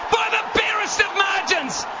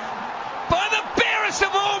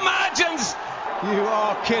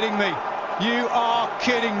are kidding me. You are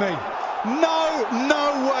kidding me. No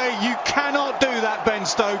way. You cannot do that, Ben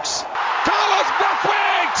Stokes. Carlos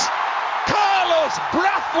Brathwaite! Carlos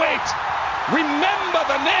Brathwaite! Remember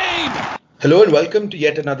the name! Hello and welcome to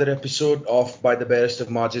yet another episode of By the Barest of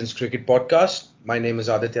Margins Cricket Podcast. My name is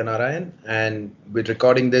Aditya Narayan and we're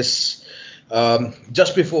recording this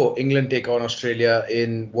just before England take on Australia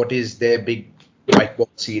in what is their big white ball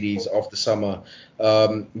series of the summer.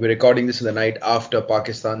 We're recording this in the night after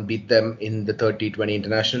Pakistan beat them in the third T20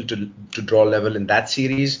 International to draw level in that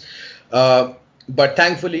series. But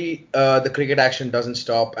thankfully, the cricket action doesn't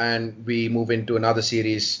stop and we move into another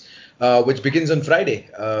series which begins on Friday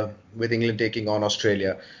with England taking on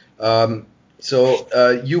Australia.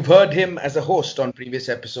 So you've heard him as a host on previous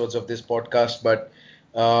episodes of this podcast, but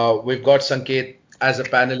we've got Sanket as a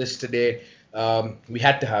panelist today. We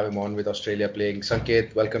had to have him on with Australia playing.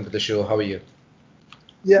 Sanket, welcome to the show. How are you?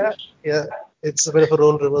 Yeah. It's a bit of a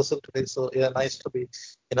role reversal today, so yeah, nice to be,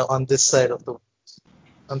 on this side of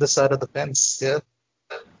the fence. Yeah.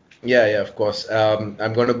 Yeah, of course. I'm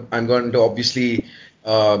going to obviously.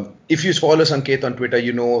 If you follow Sanket on Twitter,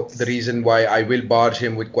 you know the reason why I will barge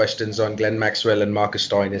him with questions on Glenn Maxwell and Marcus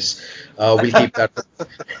Stoinis. We'll keep that.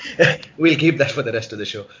 We'll keep that for the rest of the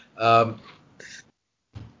show.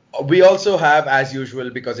 We also have, as usual,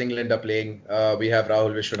 because England are playing, we have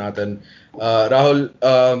Rahul Vishwanathan. Rahul,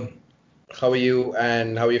 how are you,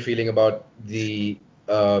 and how are you feeling about the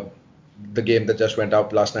game that just went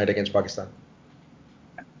out last night against Pakistan?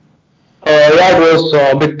 Yeah, it was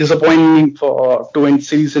a bit disappointing to end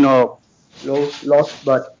series in a loss,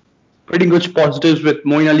 but pretty good positives with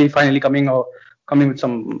Moeen Ali finally coming with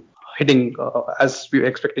some hitting as we were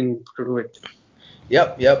expecting to do it.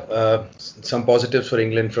 Yep. Some positives for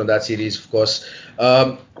England from that series, of course.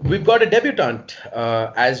 We've got a debutant,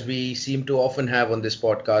 as we seem to often have on this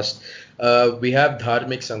podcast. We have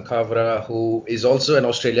Dharmik Sankhavra, who is also an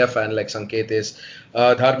Australia fan like Sanket is.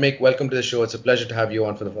 Dharmik, welcome to the show. It's a pleasure to have you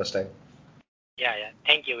on for the first time. Yeah.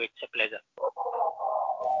 Thank you. It's a pleasure.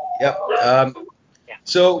 Yep.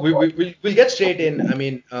 So we'll get straight in. I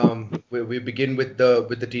mean, we begin with the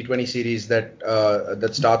T20 series that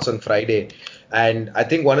starts on Friday, and I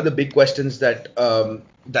think one of the big questions that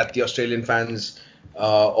the Australian fans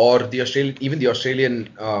or the Australian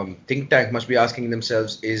think tank must be asking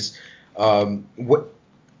themselves is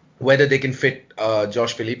whether they can fit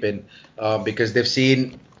Josh Philippe in, because they've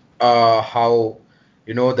seen how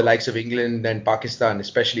the likes of England and Pakistan,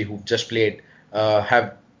 especially who've just played,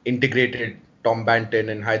 have integrated Tom Banton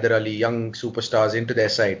and Haider Ali, young superstars, into their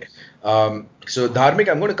side. So Dharmik,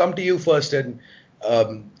 I'm going to come to you first, and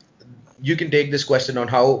you can take this question on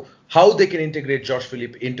how they can integrate Josh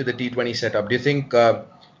Philippe into the T20 setup. Do you think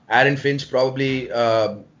Aaron Finch probably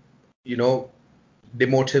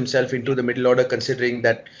demotes himself into the middle order, considering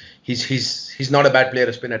that he's not a bad player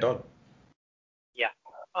of spin at all? Yeah.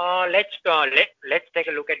 Let's take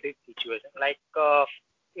a look at this situation.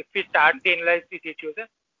 If we start to analyze the situation,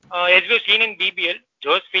 as we've seen in BBL,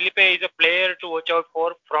 Josh Philippe is a player to watch out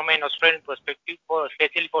for from an Australian perspective,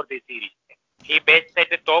 especially for this series. He bats at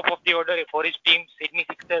the top of the order for his team, Sydney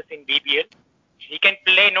Sixers in BBL. He can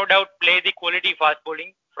no doubt play the quality fast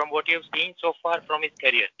bowling from what you've seen so far from his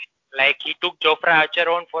career. Like he took Jofra Archer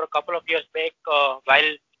on for a couple of years back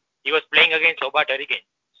while he was playing against Hobart Hurricanes.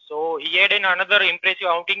 So he had another impressive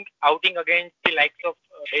outing against the likes of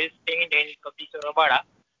Dale Steyn and Kagiso Rabada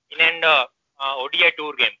in an ODI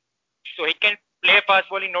tour game. So he can play fast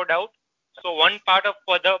bowling, no doubt. So one part of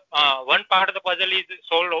the puzzle is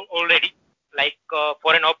solved already.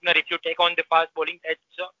 For an opener, if you take on the fast bowling,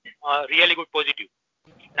 that's a really good positive.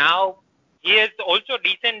 Now he has also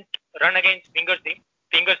decent run against finger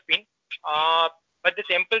spin, but the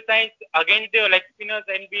sample size against the leg spinners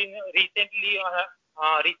has been recently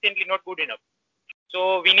not good enough.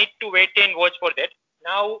 So we need to wait and watch for that.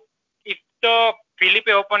 Now, if the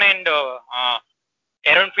Philippe open and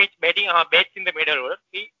Aaron Finch bats in the middle order,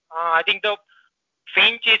 I think the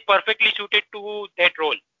Finch is perfectly suited to that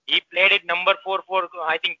role. He played at number 4 for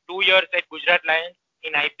I think 2 years at Gujarat Lions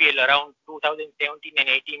in IPL around 2017 and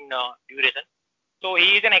 18 duration. So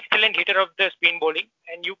he is an excellent hitter of the spin bowling,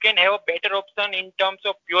 and you can have a better option in terms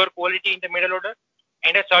of pure quality in the middle order,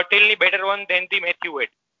 and a certainly better one than the Matthew Wade.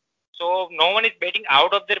 So no one is batting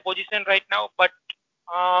out of their position right now, but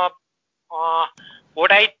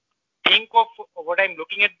what I'm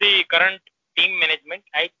looking at the current team management,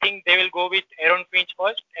 I think they will go with Aaron Finch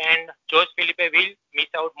first, and Josh Philippe will miss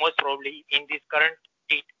out most probably in this current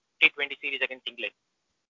T20 series against England.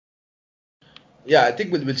 Yeah, I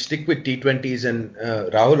think we'll stick with T20s, and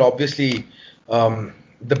Rahul, obviously,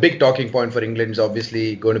 the big talking point for England is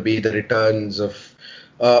obviously going to be the returns of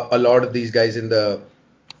a lot of these guys from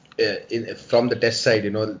the Test side,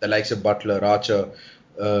 the likes of Buttler, Archer,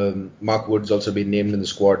 Mark Wood's also been named in the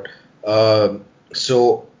squad.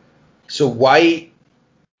 So why?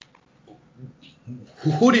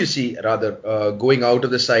 Who do you see rather going out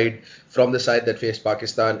of the side from the side that faced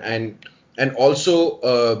Pakistan, and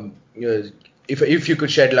also if you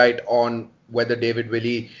could shed light on whether David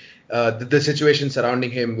Willey, the situation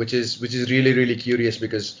surrounding him, which is really really curious,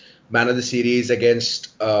 because man of the series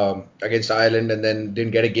against Ireland and then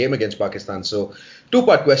didn't get a game against Pakistan. So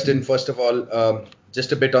two-part question. First of all,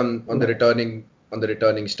 just a bit on the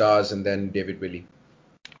returning stars, and then David Willey.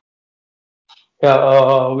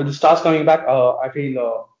 Yeah, with the stars coming back, I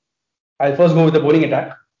feel I'll first go with the bowling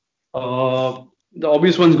attack. The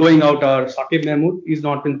obvious ones going out are Saqib Mahmood. He's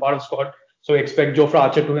not been part of squad, so expect Jofra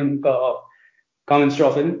Archer to come instead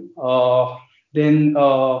of him. Then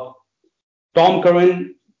Tom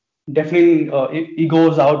Curran, definitely he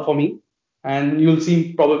goes out for me, and you'll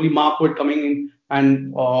see probably Mark Wood coming in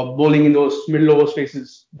and bowling in those middle over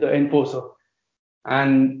spaces, the enforcer,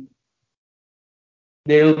 and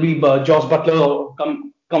there will be Josh Buttler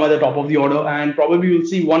come at the top of the order, and probably you'll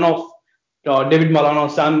see one of David Malan or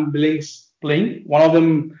Sam Billings playing. One of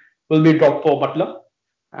them will be dropped for Butler,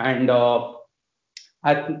 and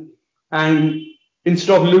and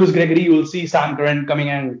instead of Lewis Gregory, you will see Sam Curran coming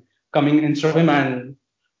instead of him, and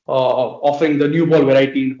offering the new ball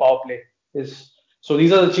variety in the power play. So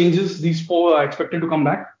these are the changes. These four are expected to come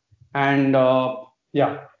back, and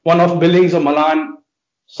one of Billings or Malan,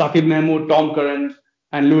 Saqib Mahmood, Tom Curran,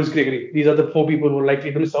 and Lewis Gregory. These are the four people who are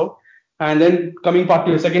likely to miss out. And then coming back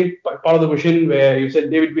to the second part of the question, where you said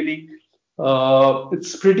David Willey,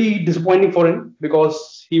 it's pretty disappointing for him,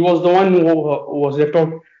 because he was the one who was left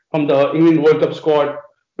out from the England World Cup squad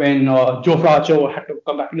when Jofra Archer had to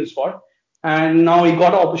come back in the squad. And now he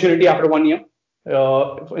got an opportunity after 1 year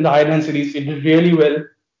in the Ireland series. He did really well,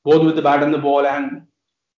 both with the bat and the ball, and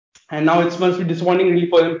now it must be disappointing really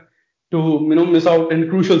for him to miss out in a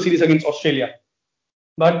crucial series against Australia.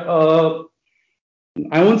 But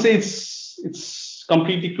I won't say it's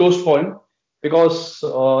completely closed for him, because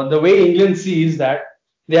the way England sees that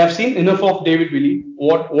they have seen enough of David Willey,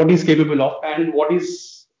 what he's capable of and what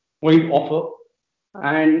he's going to offer,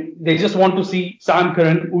 and they just want to see Sam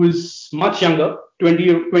Curran, who is much younger,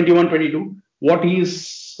 20, 21, 22, what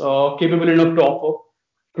he's capable enough to offer,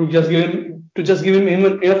 to just give him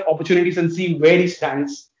enough opportunities and see where he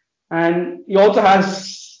stands. And he also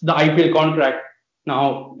has the IPL contract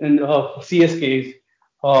now in CSK. He's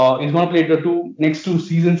going to play the next two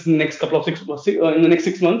seasons in the next in the next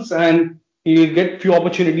 6 months, and he'll get few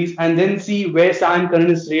opportunities, and then see where Sam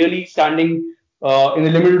Curran is really standing in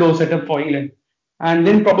the limited over setup for England, and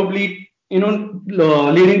then probably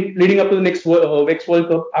leading up to the next World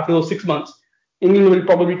Cup after those 6 months, England will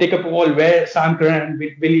probably take a call where Sam Curran and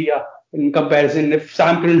Willey are in comparison. If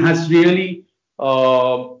Sam Curran has really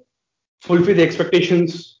fulfilled the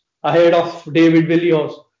expectations ahead of David Willey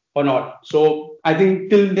or not. So I think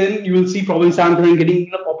till then you will see probably Sam Curran getting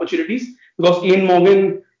enough opportunities, because Ian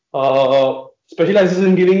Morgan specializes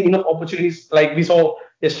in giving enough opportunities. Like we saw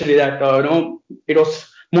yesterday that it was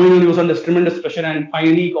Moeen Ali was under tremendous pressure and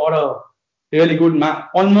finally got a really good match.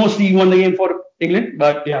 Almost he won the game for England,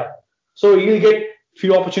 but yeah. So he'll get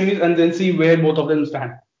few opportunities and then see where both of them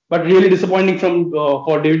stand. But really disappointing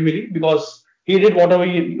for David Willey, because he did whatever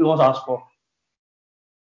he was asked for.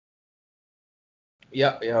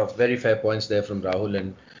 Yeah, very fair points there from Rahul.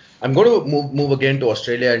 And I'm going to move again to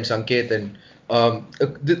Australia and Sanket. And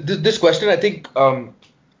this question, I think,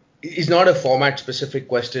 is not a format-specific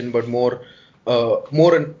question, but more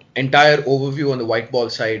an entire overview on the white ball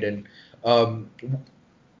side. And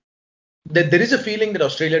there is a feeling that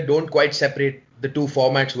Australia don't quite separate the two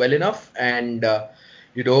formats well enough. And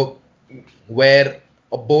where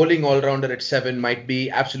a bowling all-rounder at 7 might be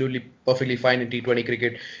absolutely perfectly fine in T20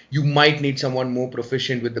 cricket, you might need someone more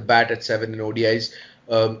proficient with the bat at 7 in ODIs.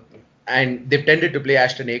 And they've tended to play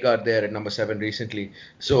Ashton Agar there at number 7 recently.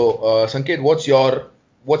 So, Sanket, what's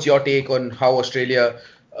your take on how Australia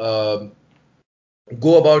go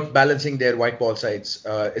about balancing their white ball sides,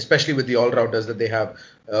 especially with the all-rounders that they have?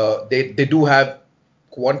 They do have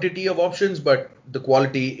quantity of options, but the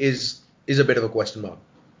quality is a bit of a question mark.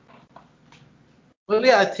 Well,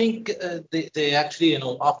 yeah, I think they actually,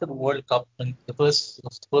 after the World Cup, when the first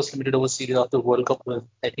limited over series after the World Cup was,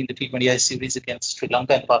 I think, the T20I series against Sri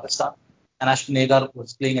Lanka and Pakistan, and Ashton Agar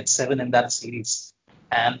was playing at 7 in that series.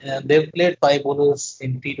 And they've played 5 bowlers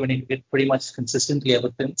in T20 cricket pretty much consistently ever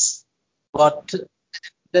since. But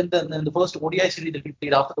then the first ODI series that we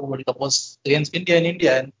played after the World Cup was against India in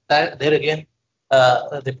India, and there again,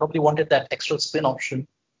 they probably wanted that extra spin option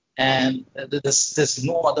and there's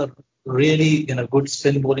no other really good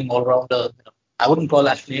spin bowling all rounder. I wouldn't call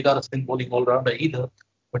Ashton Agar a spin bowling all rounder either,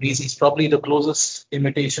 but he's probably the closest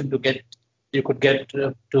imitation you could get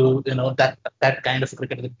to that kind of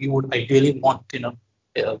cricket that you would ideally want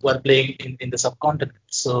while playing in the subcontinent.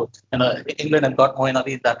 So England have got Moeen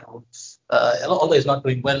Ali in that role. Although he's not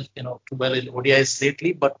doing well, too well in ODIs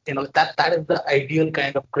lately, but that is the ideal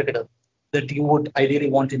kind of cricketer that you would ideally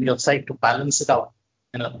want in your side to balance it out.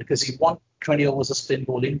 Because you want 20 overs of spin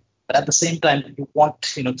bowling, but at the same time you want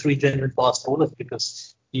three genuine fast bowlers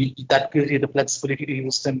because that gives you the flexibility to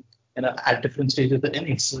use them at different stages of the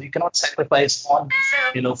innings. So you cannot sacrifice on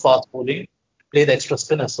fast bowling, play the extra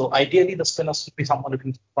spinner. So ideally the spinners should be someone who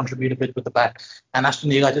can contribute a bit with the bat. And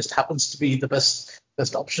Ashton Agar just happens to be the best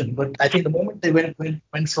option. But I think the moment they went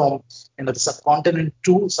from the subcontinent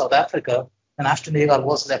to South Africa, and Ashton Agar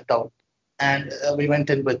was left out. And we went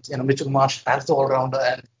in with Mitchell Marsh as the all-rounder,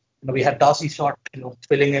 and we had Darcy Short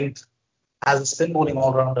filling in as a spin bowling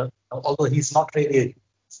all-rounder. Although he's not really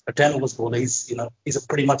a 10 overs bowler, he's a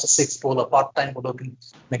pretty much a 6 bowler, part-time bowler, can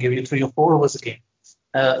give you 3 or 4 overs a game.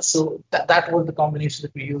 So that was the combination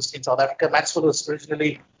that we used in South Africa. Maxwell was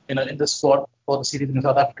originally in the squad for the series in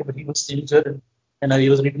South Africa, but he was injured, and he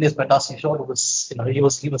was replaced by Darcy Short, who was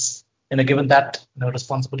he was given that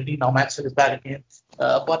responsibility. Now Maxwell is back again.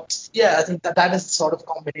 But yeah, I think that is the sort of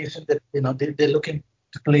combination that they're looking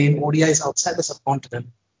to play in ODIs outside the subcontinent.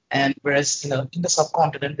 And whereas in the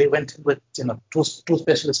subcontinent they went in with two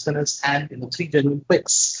specialist spinners and 3 genuine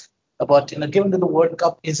quicks. But given that the World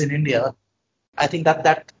Cup is in India, I think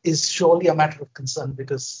that is surely a matter of concern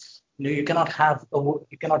because you cannot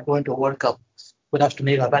go into a World Cup with Ashton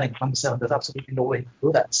Agar batting number 7. There's absolutely no way to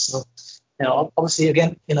do that. So obviously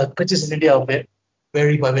again pitches in India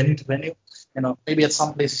vary by venue to venue. Maybe at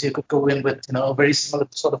some places you could go in with a very similar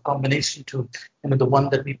sort of combination to the one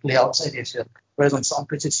that we play outside Asia. Whereas on some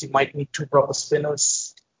pitches you might need 2 proper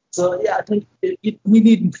spinners. So yeah, I think we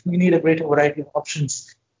need a greater variety of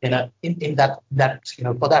options in that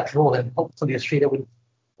for that role, and hopefully Australia will.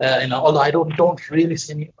 Although I don't really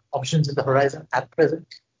see any options in the horizon at present.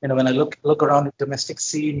 When I look around the domestic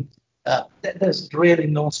scene, there's really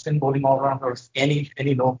no spin bowling all rounder of any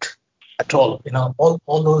note at all.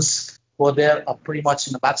 All those who are there are pretty much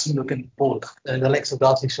batsmen who can bowl. The likes of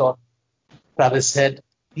Darcy Short, Travis Head.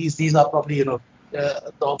 These are probably the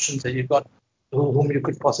options that you've got whom you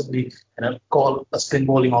could possibly call a spin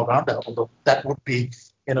bowling all rounder. Although that would be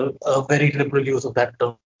a very liberal use of that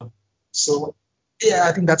term. So yeah,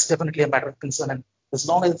 I think that's definitely a matter of concern. And as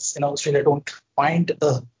long as Australia don't find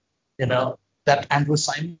that Andrew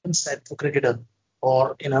Symonds type of cricketer,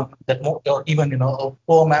 or or even a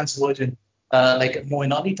poor man's version like a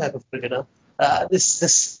Moeen Ali type of cricketer,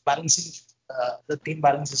 this balancing the team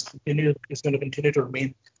balance is going to continue to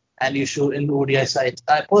remain an issue in the ODI side.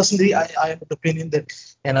 Personally, I am of the opinion that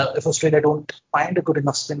if Australia don't find a good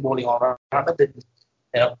enough spin bowling all rounder, then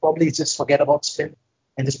probably just forget about spin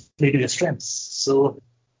and just play to your strengths. So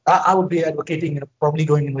I would be advocating probably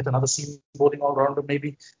going in with another seam bowling all rounder,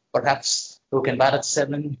 maybe perhaps who can bat at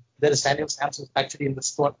 7. There is Daniel Sams actually in the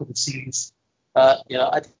squad for the series.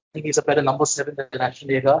 I think he's a better number 7 than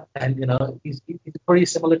Ashton Agar, and he's a pretty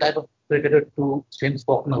similar type of cricketer to James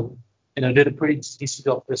Faulkner, who did a pretty decent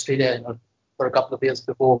job for Australia for a couple of years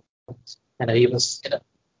before, and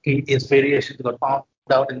his variations got found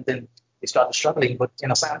out, and then he started struggling. But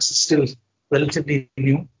Sams is still relatively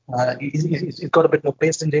new. He's got a bit more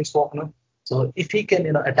pace than James Faulkner. So if he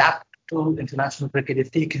can adapt to international cricket,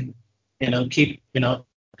 if he can keep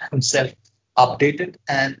himself updated,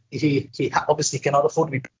 and he obviously cannot afford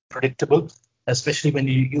to be predictable, especially when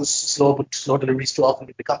you use slow deliveries too often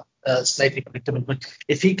to become slightly predictable. But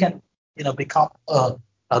if he can become a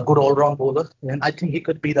good all-round bowler, then I think he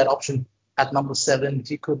could be that option at number 7.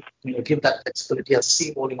 He could give that flexibility as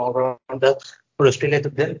seam bowling all-rounder for Australia to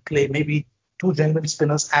then play maybe 2 genuine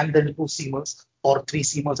spinners and then 2 seamers, or 3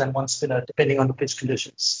 seamers and 1 spinner, depending on the pitch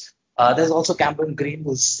conditions. There's also Cameron Green,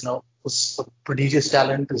 who's a prodigious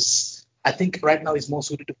talent. I think right now he's more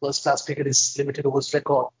suited to first-class cricket. His limited overs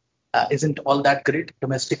record isn't all that great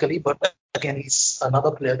domestically, but again, he's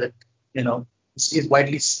another player that is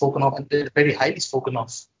widely spoken of and very highly spoken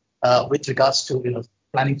of with regards to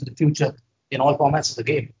planning for the future in all formats of the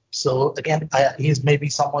game. So again, he's maybe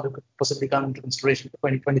someone who could possibly come into consideration for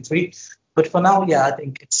 2023. But for now, yeah, I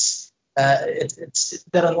think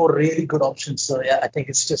there are no really good options. So yeah, I think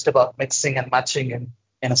it's just about mixing and matching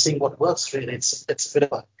and seeing what works. Really, it's a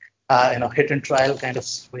bit of a hit and trial kind of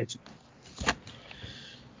situation.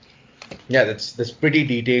 Yeah, that's pretty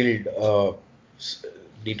detailed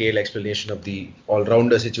explanation of the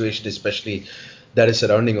all-rounder situation, especially that is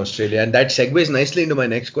surrounding Australia. And that segues nicely into my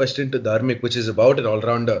next question to Dharmik, which is about an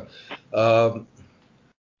all-rounder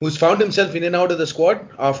who's found himself in and out of the squad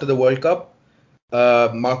after the World Cup.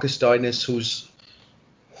 Marcus Stoinis,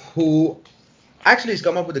 who actually has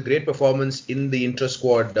come up with a great performance in the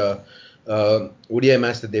intra-squad ODI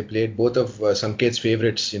match that they played. Both of Sanket's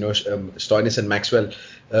favourites, Stoinis and Maxwell,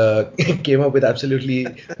 came up with absolutely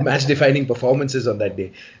match-defining performances on that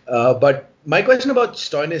day. But my question about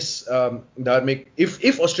Stoinis, Dharmik,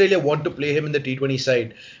 if Australia want to play him in the T20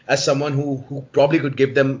 side as someone who probably could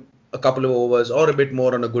give them a couple of overs or a bit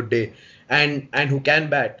more on a good day, and who can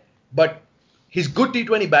bat, but his good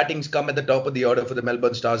T20 battings come at the top of the order for the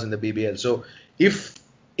Melbourne Stars in the BBL. So if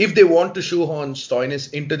they want to shoehorn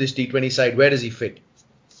Stoinis into this T20 side, where does he fit?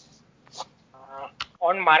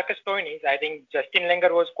 On Marcus Stoinis, I think Justin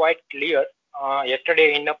Langer was quite clear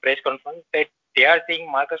yesterday in a press conference that they are seeing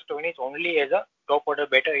Marcus Stoinis only as a top order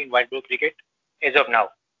batter in white ball cricket as of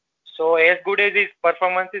now. So as good as his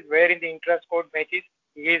performances were in the intra-squad matches,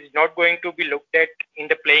 he is not going to be looked at in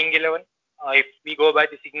the playing 11 if we go by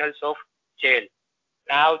the signals of JL.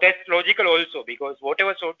 Now that's logical also, because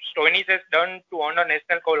whatever Stoinis has done to earn a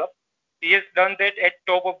national call-up, he has done that at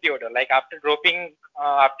top of the order. Like after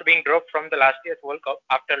being dropped from the last year's World Cup,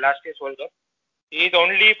 his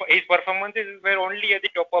performances were only at the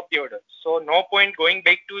top of the order. So no point going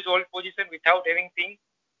back to his old position without having seen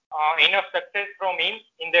enough success from him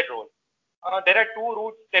in that role. There are two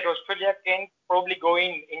routes that Australia can probably go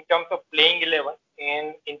in terms of playing 11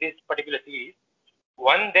 in this particular series.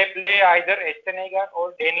 One, they play either Estenega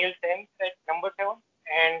or Daniel Thames at number 7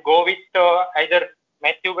 and go with either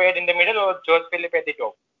Matthew Wade in the middle or Josh Philippe at the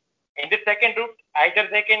top. In the second route, either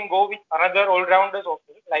they can go with another all-rounders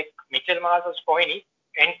like Mitchell Marsh or Stoinis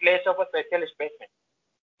in place of a specialist batsman.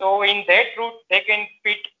 So in that route, they can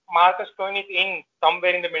fit Marcus Stoinis in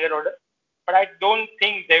somewhere in the middle order. But I don't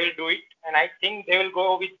think they will do it. And I think they will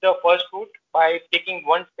go with the first route by taking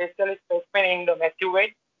one specialist batsman in the Matthew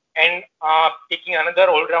Wade and picking another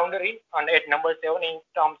all-rounder in at number 7 in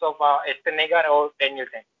terms of Estenega or Daniel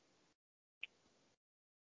Thames.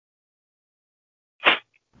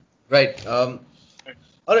 Right. All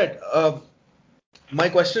right. My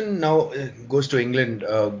question now goes to England.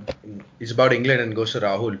 It's about England and goes to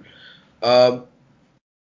Rahul.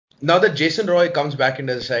 Now that Jason Roy comes back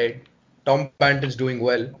into the side, Tom Banton's doing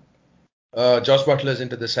well. Josh Butler's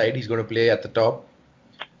into the side. He's going to play at the top.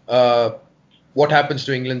 What happens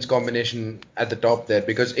to England's combination at the top there?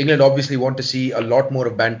 Because England obviously want to see a lot more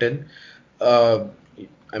of Banton.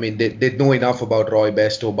 I mean, they know enough about Roy,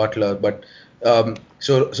 Bairstow, Butler, but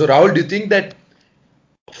so Rahul, do you think that,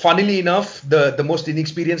 funnily enough, the most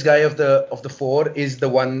inexperienced guy of the four is the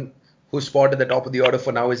one whose spot at the top of the order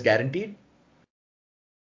for now is guaranteed?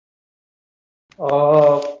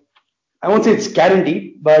 I won't say it's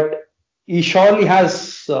guaranteed, but he surely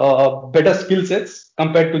has better skill sets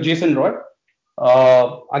compared to Jason Roy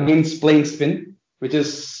against playing spin, which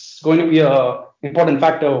is going to be an important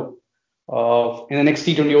factor in the next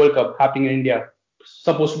T20 World Cup happening in India,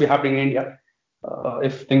 supposed to be happening in India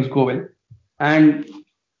if things go well. And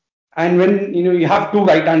when you have two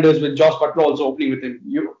right-handers with Josh Butler also opening with him,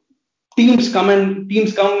 teams come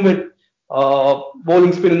with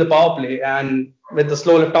bowling spin in the power play and with the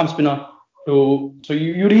slow left-arm spinner. So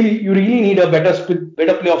you really need a better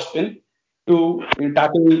play of spin to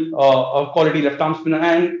tackle a quality left-arm spinner.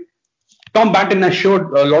 And Tom Banton has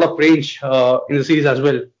showed a lot of range in the series as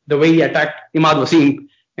well. The way he attacked Imad Wasim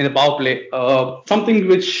in the power play, something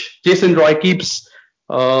which Jason Roy keeps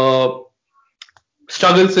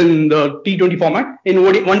struggles in the T20 format. In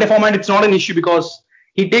one-day format, it's not an issue because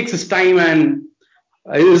he takes his time and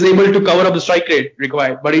is able to cover up the strike rate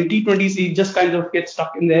required. But in T20s, he just kind of gets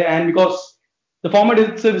stuck in there, and because the format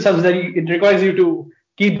itself it requires you to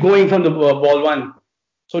keep going from the ball one.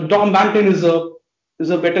 So Tom Banton is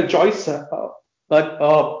a better choice, but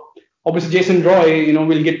obviously Jason Roy,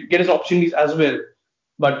 will get his opportunities as well.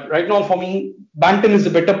 But right now, for me, Banton is a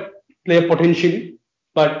better player potentially.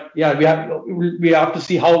 But yeah, we have to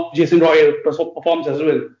see how Jason Roy performs as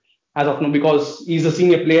well as of now, because he's a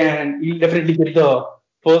senior player and he'll definitely get the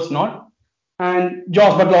first nod. And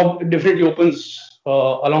Josh Butler definitely is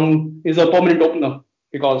a permanent opener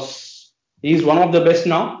because he's one of the best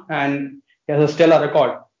now and he has a stellar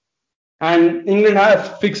record. And England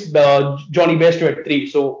have fixed Johnny Bairstow at 3.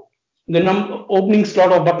 So the opening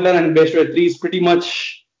slot of Butler and Bairstow at 3 is pretty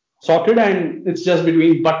much sorted, and it's just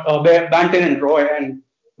between Banton and Roy. And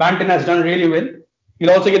Banton has done really well.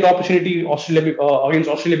 He'll also get the opportunity against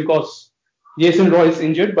Australia because Jason Roy is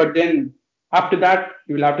injured. But then after that,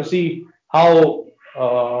 you will have to see how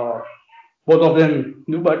both of them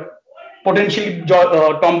do. But potentially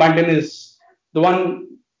Tom Banton is the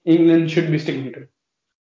one England should be sticking to.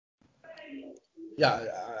 Yeah,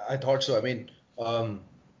 I thought so. I mean,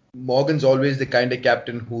 Morgan's always the kind of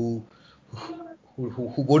captain who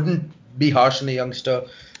wouldn't be harsh on a youngster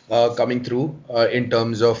coming through in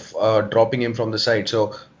terms of dropping him from the side.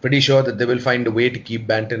 So pretty sure that they will find a way to keep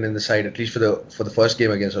Banton in the side, at least for the first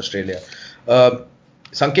game against Australia.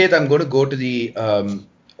 Sanket, I'm going to go to the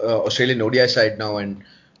Australian ODI side now, and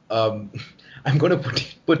um, I'm going to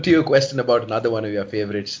put to you a question about another one of your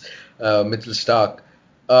favorites, Mitchell Starc.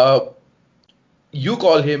 Uh, you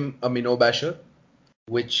call him a minnow basher,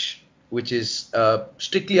 which is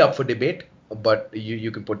strictly up for debate, but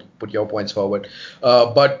you can put your points forward.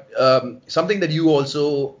 But something that you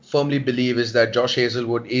also firmly believe is that Josh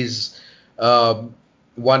Hazlewood is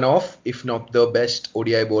one of, if not the best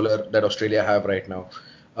ODI bowler that Australia have right now.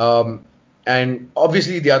 And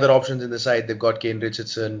obviously the other options in the side, they've got Kane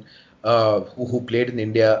Richardson, who played in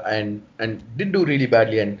India and did do really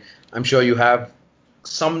badly. And I'm sure you have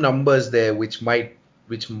some numbers there which might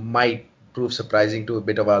prove surprising to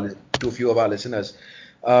a few of our listeners.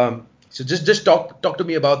 So just talk to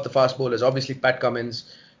me about the fast bowlers. Obviously, Pat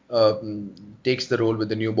Cummins takes the role with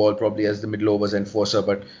the new ball probably as the middle overs enforcer.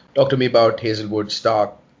 But talk to me about Hazlewood,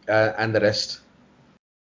 Starc, and the rest.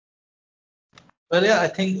 Well, yeah, I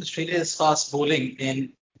think Australia's fast bowling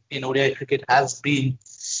in ODI cricket has been,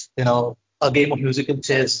 a game of musical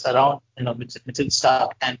chairs around, Mitchell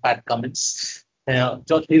Starc and Pat Cummins.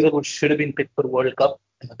 George Hazelwood should have been picked for the World Cup.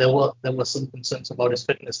 There were some concerns about his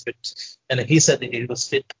fitness, but and he said that he was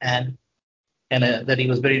fit and that he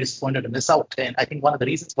was very disappointed to miss out. And I think one of the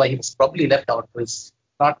reasons why he was probably left out was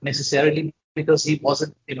not necessarily because he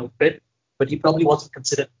wasn't, fit, but he probably wasn't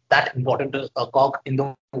considered that important a cog in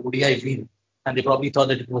the ODI wheel. And they probably thought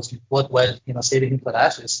that it was worthwhile, saving him for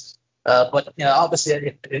Ashes. But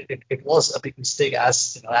obviously, it was a big mistake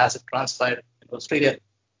as it transpired.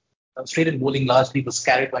 Australian bowling largely was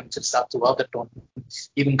carried by Mitchell Starc throughout the tournament.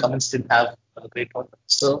 Even Cummins didn't have a great tournament.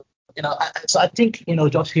 So, I think,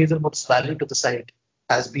 Josh Hazelwood's value to the side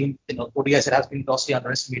has been, ODIs has been grossly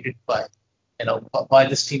underestimated by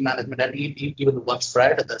this team management and even the ones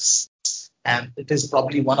prior to this. And it is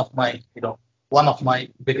probably one of my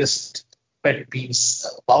biggest pet peeves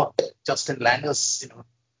about Justin Langer's,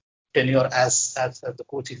 tenure as the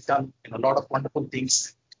coach. He's done, a lot of wonderful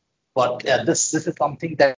things. But this is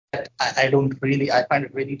something that I find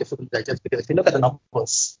it really difficult to digest because if you look at the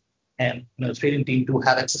numbers and Australian team do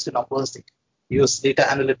have access to numbers, they use data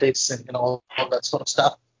analytics and all that sort of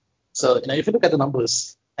stuff. So if you look at the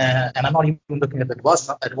numbers, and I'm not even looking at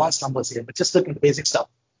the advanced numbers here, but just looking at the basic stuff.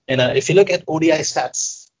 If you look at ODI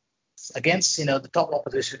stats against the top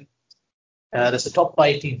opposition, there's the top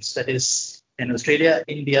five teams. That is in Australia,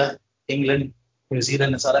 India, England, New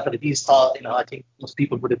Zealand, and South Africa. These are, I think most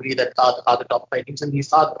people would agree that are the top five teams, and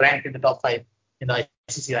these are ranked in the top five in the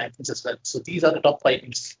ICC rankings as well. So these are the top five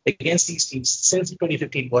teams against these teams since the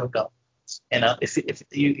 2015 World Cup. And if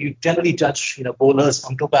you generally judge, bowlers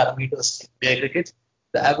on two parameters in their cricket,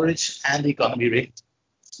 the average and the economy rate.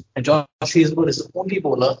 And Josh Hazlewood is the only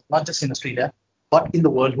bowler, not just in Australia, but in the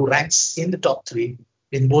world, who ranks in the top three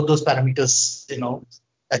in both those parameters,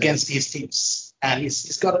 against these teams. And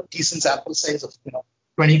he's got a decent sample size of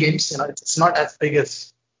 20 games. It's not as big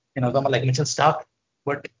as someone like Mitchell Starc,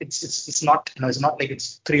 but it's not it's not like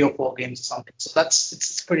it's 3 or 4 games or something. So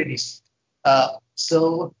it's pretty decent.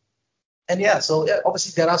 Obviously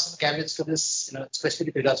there are some caveats to this, especially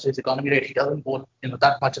with regards to his economy rate. He doesn't bowl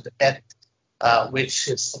that much of the depth, which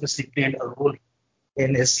has obviously played a role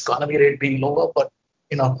in his economy rate being lower. But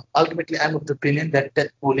ultimately I'm of the opinion that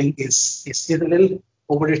bowling is a little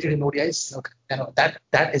overrated in ODIs.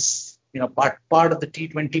 That is part of the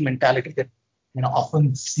T20 mentality that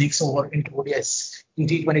often sneaks over into ODIs. In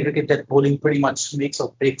T20 cricket, that bowling pretty much makes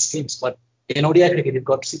or breaks games. But in ODI cricket, you've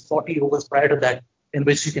got 40 overs prior to that in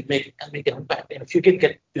which you can make an impact. And if you can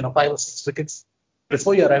get 5 or 6 wickets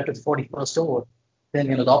before you arrive at the 41st over, then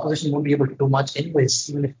the opposition won't be able to do much anyways,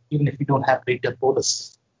 even if you don't have great depth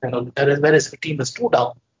bowlers. Whereas if a team is 2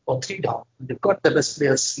 down or 3 down, they've got the best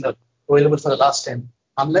players available for the last 10.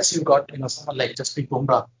 Unless you've got someone like Jasprit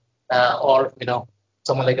Bumrah or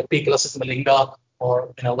someone like a P. Lasith Malinga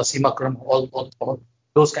or Wasim Akram, all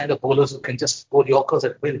those kind of bowlers who can just bowl Yorkers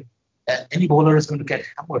at will. Any bowler is going to get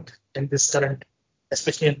hammered in this current,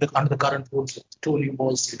 especially under the current rules with 2 new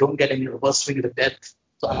balls. You don't get any reverse swing of the depth.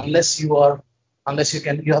 So unless you have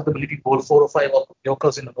the ability to bowl 4 or 5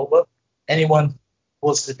 Yorkers in an over, anyone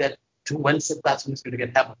bowls the depth too well set batsman is going to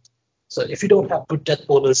get hammered. So if you don't have good depth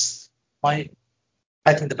bowlers, I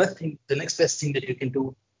think the next best thing that you can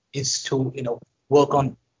do is to work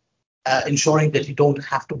on ensuring that you don't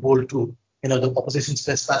have to bowl to the opposition's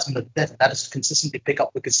best batsman that is to consistently pick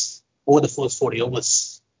up wickets over the first 40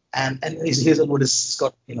 overs. And Hazelwood has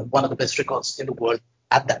got one of the best records in the world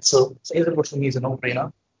at that. So Hazelwood for me is a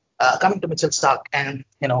no-brainer. Coming to Mitchell Starc, and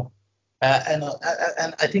and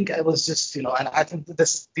I think I was just and I think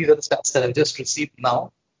these are the stats that I've just received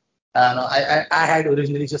now. I had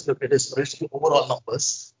originally just looked at his original overall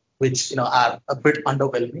numbers, which are a bit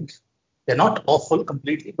underwhelming. They're not awful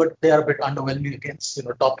completely, but they are a bit underwhelming against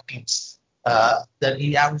top teams. That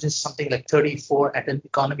he averages something like 34 at an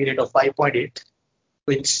economy rate of 5.8,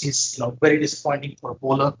 which is very disappointing for a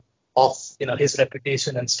bowler of his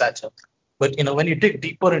reputation and stature. But when you dig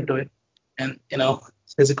deeper into it, and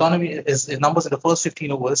his numbers in the first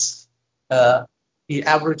 15 overs, he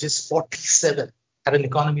averages 47 at an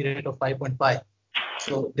economy rate of 5.5.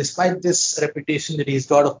 So despite this reputation that he's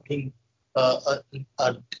got of being a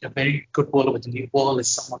very good bowler with a new ball, is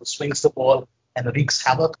someone who swings the ball and wreaks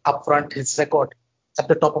havoc up front, his record at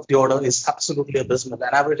the top of the order is absolutely abysmal. An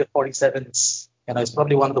average of 47 is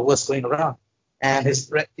probably one of the worst going around. And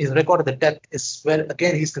his record at the death is where,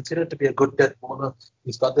 again, he's considered to be a good death bowler.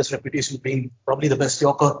 He's got this reputation of being probably the best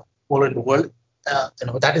Yorker bowler in the world.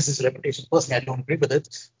 That is his reputation. Personally, I don't agree with it.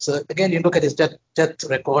 So again, you look at his death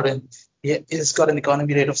record, and he's got an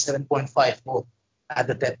economy rate of 7.54 at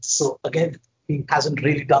the death. So again, he hasn't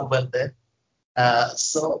really done well there.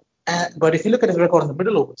 But if you look at his record in the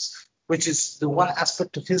middle overs, which is the one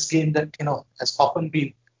aspect of his game that has often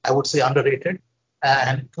been, I would say, underrated,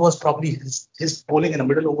 and it was probably his bowling in the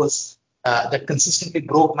middle overs that consistently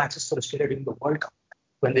broke matches for Australia during the World Cup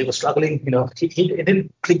when they were struggling. He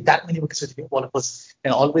didn't click that many wickets with new ball. It was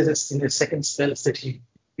always in his second spells that he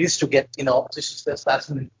used to get opposition's best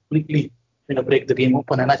batsmen and completely break the game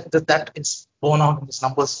open. And I think that is borne out in his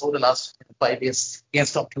numbers over the last 5 years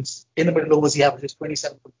against top teams. In the middle overs, he averages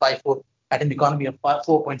 27.54 at an economy of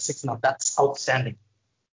 4.6. Now that's outstanding.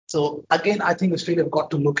 So again, I think Australia have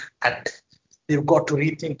got to they've got to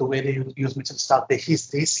rethink the way they use Mitchell Starc. He's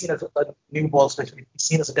seen as a new ball specialist. He's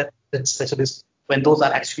seen as a death specialist when those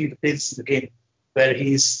are actually the phases in the game where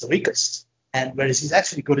he's the weakest, and whereas he's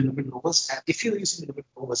actually good in the middle overs. And if you're using the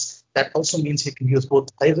middle overs, that also means he can use both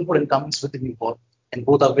Hazelwood and Cummins with the new ball, and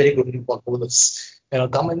both are very good new ball bowlers.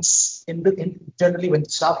 Cummins generally when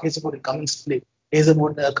Starc, Hazelwood, and Cummins play,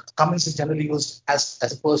 Cummins is generally used as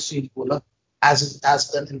a first change bowler, as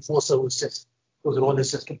an enforcer whose role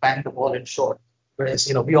is just to bang the ball in short.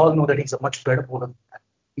 Whereas we all know that he's a much better bowler.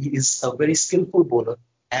 He is a very skillful bowler,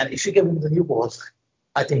 and if you give him the new balls,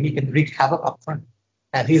 I think he can wreak havoc up front.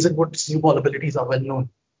 And Hazelwood's new ball abilities are well known.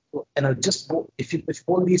 So, if you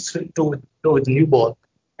bowl these three with the new ball,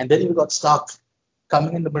 and then you've got Starc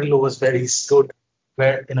coming in the middle overs where he's good,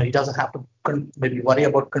 where he doesn't have to maybe worry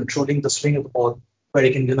about controlling the swing of the ball, where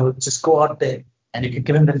he can just go out there and you can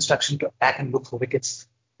give him the instruction to attack and look for wickets,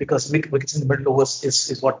 because wickets in the middle overs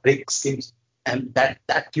is what breaks games, and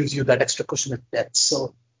that gives you that extra cushion of depth.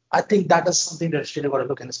 So I think that is something that Australia got to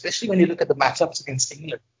look at, especially when you look at the matchups against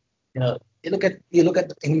England. You look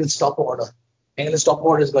at England's top order. England's top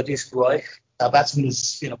order has got Jason Roy, a batsman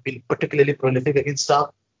who's been particularly prolific against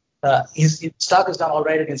Starc. Starc has done all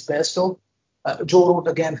right against Bairstow. Joe Root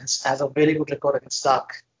again has a very good record against Starc,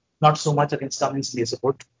 not so much against Cummins and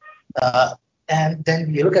Hazelwood. And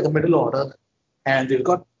then you look at the middle order, and you've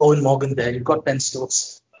got Owen Morgan there, you've got Ben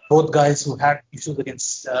Stokes, both guys who had issues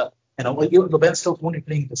against. Ben Stokes won't be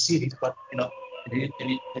playing the series, but if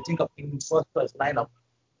you think of England's first lineup.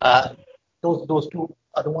 Those two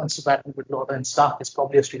are the ones to bat with Lauder, and Starc is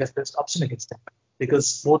probably Australia's best option against them,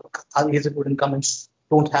 because both Hazelwood and Cummins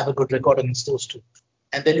don't have a good record against those two.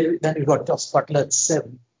 And then you've got Jos Buttler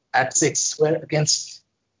at 6, where against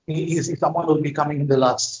he's someone who will be coming in the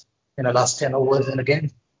last 10 overs. And again,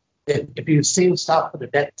 if you save Starc for the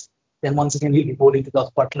death, then once again he'll be bowling to Jos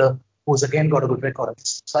Buttler, who's again got a good record.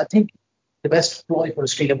 So I think the best ploy for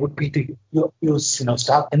Australia would be to use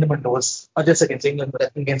Starc in the middle overs, not just against England,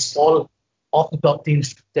 but against all of the top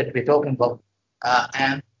teams that we're talking about.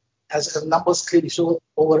 And as the numbers clearly show,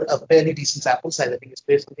 over a fairly decent sample size, I think it's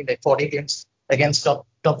played something like 40 games against top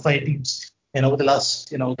 5 teams over the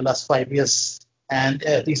last 5 years. And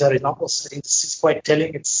these are his numbers. I think this is quite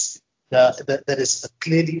telling. There is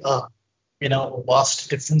clearly a vast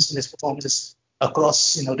difference in his performances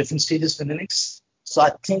across different stages of the innings. So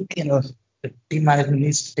I think the team management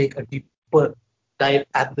needs to take a deeper dive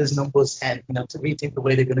at these numbers and to rethink the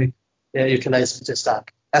way they're going to utilize Mitchell Starc.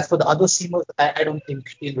 As for the other seamers, I don't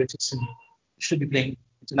think Ian Richardson should be playing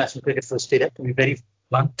international cricket for Australia, to be very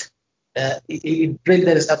blunt. Really,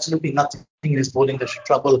 there is absolutely nothing in his bowling that should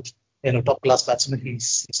trouble top class batsmen.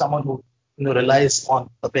 He's someone who relies on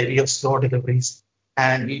a bevy of slow deliveries,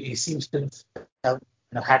 and he seems to have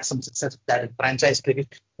had some success with that in franchise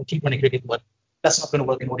cricket, T20 cricket, but that's not going to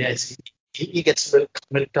work in ODIs. He gets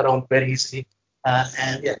milked around very easily,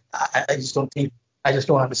 and yeah, I just don't think. I just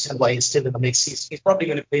don't understand why he's still in the mix. He's probably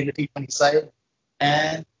going to play in the T20 side,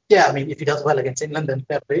 and yeah, I mean, if he does well against England, then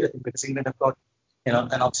fair play to him because England have got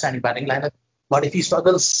an outstanding batting lineup. But if he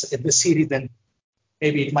struggles in this series, then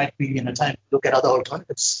maybe it might be time to look at other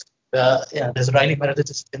alternatives. There's Riley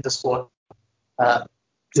Meredith in the squad,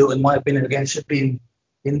 who, in my opinion, again should be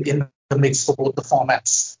in the mix for both the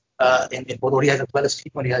formats, in both ODIs as well as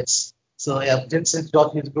T20Is. So yeah, since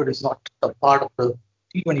George Hillsgood is not a part of the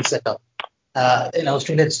T20 setup, in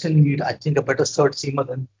Australia still need, I think, a better third seamer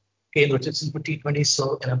than Kane Richardson for T20.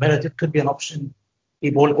 So Meredith could be an option. He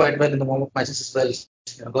bowled quite well in the warm-up matches as well.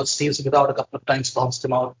 Got Stevenson out a couple of times, bounced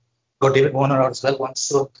him out. Got David Warner out as well once.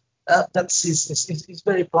 So he's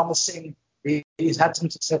very promising. He's had some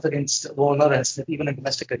success against Warner and Smith, even in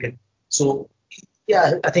domestic cricket. So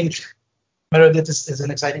yeah, I think Meredith is an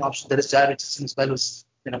exciting option. There is Jai Richardson as well, who's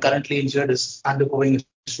currently injured, is undergoing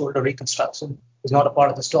shoulder reconstruction. He's not a part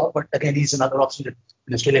of the stock, but again, he's another option that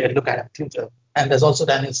Australia can look at in the future. And there's also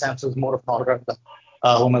Daniel Sams, who's more of an all-rounder,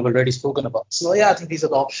 whom I've already spoken about. So yeah, I think these are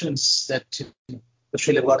the options that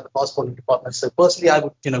Australia got at the fast bowling department. So personally, I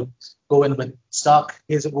would go in with Stark,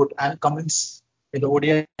 Hazelwood, and Cummins in the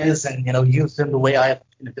ODIs, and use them the way I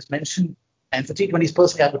just mentioned. And for T20s,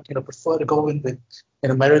 personally, I would prefer to go in with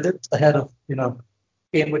Meredith ahead of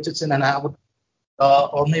Kane Richardson, and I would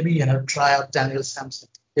or maybe try out Daniel Sams.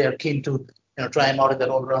 They are keen to try him out in that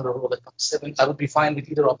all-rounder role at 7. I would be fine with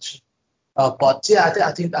either option. But yeah,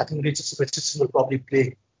 I think Richardson will probably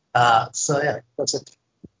play. So yeah, that's it.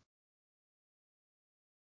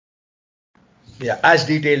 Yeah, as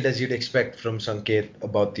detailed as you'd expect from Sanket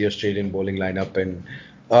about the Australian bowling lineup, and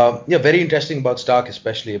very interesting about Stark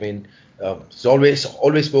especially. I mean, he's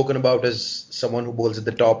always spoken about as someone who bowls at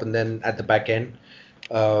the top and then at the back end,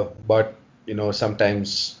 but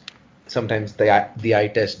sometimes the eye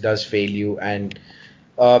test does fail you, and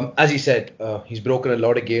as he said, he's broken a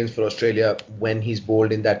lot of games for Australia when he's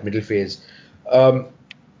bowled in that middle phase.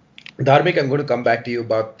 Dharmik, I'm going to come back to you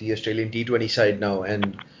about the Australian T20 side now,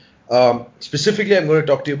 and specifically, I'm going to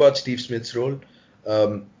talk to you about Steve Smith's role.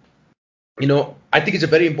 I think it's a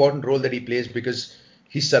very important role that he plays because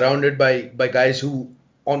he's surrounded by guys who,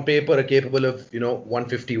 on paper, are capable of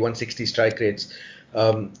 150, 160 strike rates.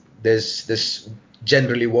 There's this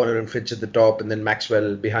generally Warner and Finch at the top, and then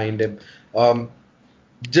Maxwell behind him.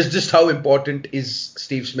 Just how important is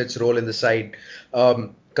Steve Smith's role in the side?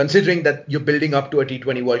 Considering that you're building up to a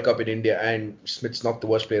T20 World Cup in India, and Smith's not the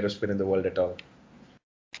worst player to spin in the world at all.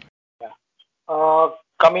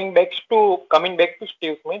 Coming back to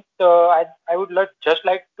Steve Smith, I would just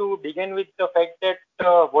like to begin with the fact that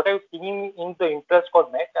what I've seen in the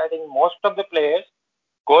inter-squad match, I think most of the players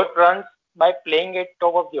got runs by playing at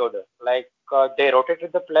top of the order. Like they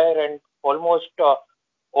rotated the player, and almost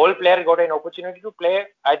all players got an opportunity to play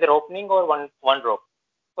either opening or one drop.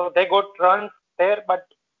 So they got runs there, but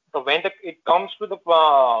when it comes to the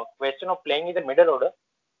question of playing in the middle order,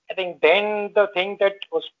 I think then the thing that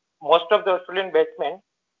was most of the Australian batsmen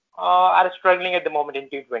are struggling at the moment in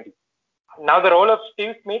T20. Now the role of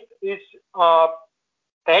Steve Smith is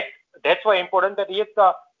that's why important that he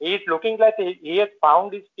is looking like he has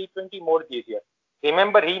found his T20 mode this year.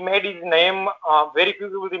 Remember, he made his name. Very few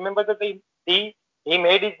people remember that he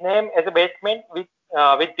made his name as a batsman with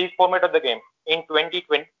this format of the game in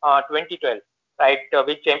 2012, right?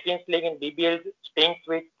 With Champions League and BBL stints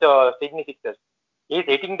with Sydney Sixers. He's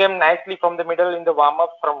hitting them nicely from the middle in the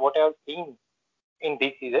warm-up from what I've seen in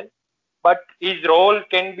this season. But his role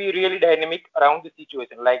can be really dynamic around the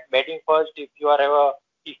situation. Like batting first, if you are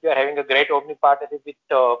having a great opening partnership with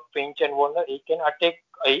Finch and Warner, he can attack.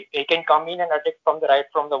 He can come in and attack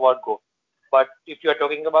from the word go. But if you are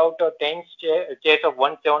talking about a tense chase of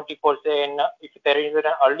 174, say, and if there is an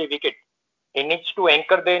early wicket, he needs to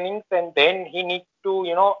anchor the innings, and then he needs to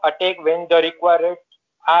attack when the required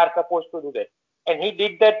are supposed to do that. And he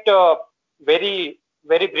did that very,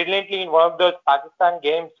 very brilliantly in one of those Pakistan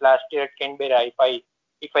games last year at Canberra,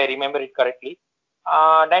 if I remember it correctly.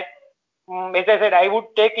 As I said, I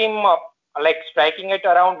would take him striking at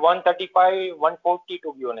around 135, 140.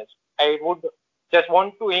 To be honest, I would just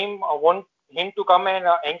want him to come and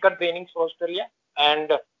anchor the innings for Australia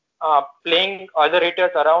and playing other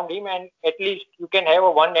hitters around him, and at least you can have a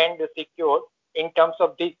one end secured in terms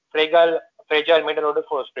of this fragile middle order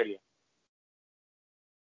for Australia.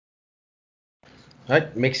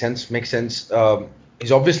 Right, makes sense. He's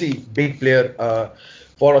obviously big player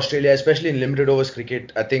for Australia, especially in limited overs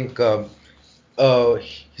cricket. I think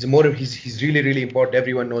he's really important.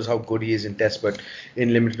 Everyone knows how good he is in Test, but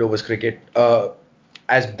in limited overs cricket,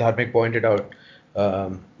 as Dharmik pointed out,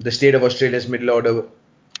 the state of Australia's middle order,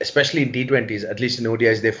 especially in T20s, at least in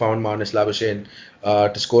ODIs, they found Marnus Labuschagne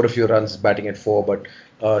to score a few runs batting at 4,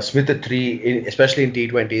 but Smith at 3, especially in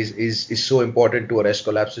T20s, is so important to arrest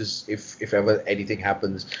collapses if ever anything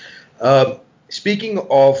happens. Speaking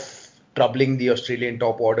of troubling the Australian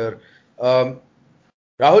top order,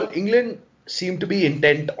 Rahul, England seem to be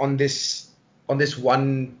intent on this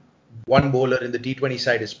one bowler in the T20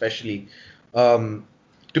 side especially,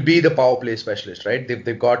 to be the power play specialist, right?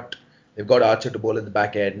 They've got Archer to bowl at the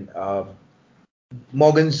back end.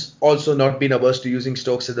 Morgan's also not been averse to using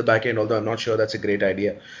Stokes at the back end, although I'm not sure that's a great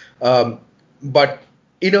idea. But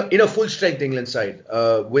in a full strength England side,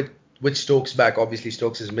 with Stokes back, obviously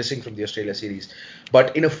Stokes is missing from the Australia series,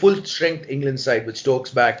 but in a full strength England side with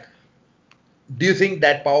Stokes back, do you think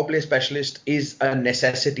that power play specialist is a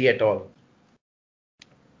necessity at all?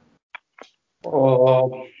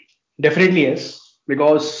 Definitely yes,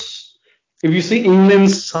 because if you see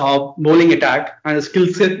England's bowling attack and the skill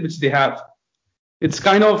set which they have, it's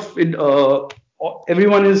kind of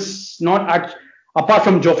everyone is not apart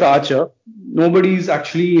from Jofra Archer, nobody's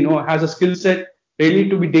actually has a skill set really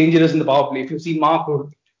to be dangerous in the power play. If you see Mark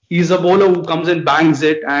Wood, he's a bowler who comes and bangs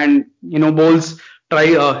it and bowls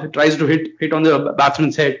tries to hit on the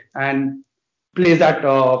batsman's head and plays that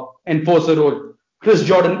enforcer role. Chris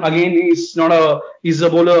Jordan again, he's a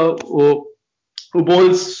bowler who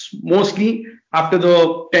bowls mostly after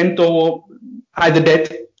the 10th over at the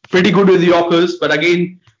death. Pretty good with Yorkers, but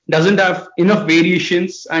again doesn't have enough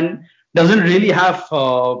variations and doesn't really have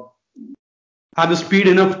the speed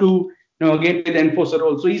enough to again play the enforcer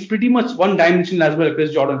role. So he's pretty much one dimensional as well,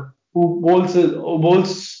 Chris Jordan, who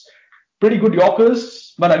bowls pretty good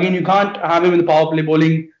Yorkers, but again you can't have him in the power play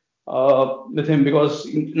bowling with him because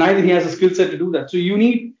neither he has a skill set to do that. So you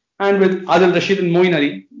need, and with Adil Rashid and Moeen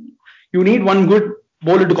Ali, you need one good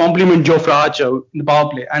bowler to complement Jofra Archer in the power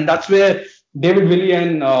play, and that's where David Willey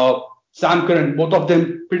and Sam Curran, both of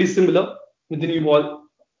them pretty similar with the new ball,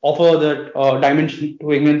 offer that dimension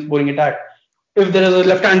to England's bowling attack. If there is a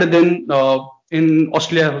left-hander, then in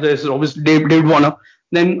Australia there's obviously David Warner.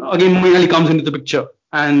 Then again Moeen Ali comes into the picture,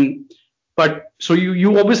 but so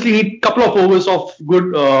you obviously need a couple of overs of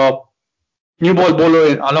good new ball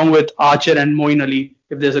bowler along with Archer and Moeen Ali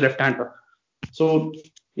if there's a left-hander. So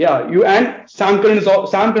yeah, you and Sam Curran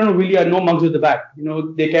and Willie are no mugs with the bat.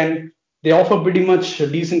 They offer pretty much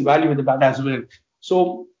decent value with the bat as well.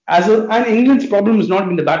 So and England's problem is not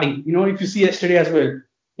in the batting. If you see yesterday as well,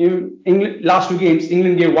 England last 2 games,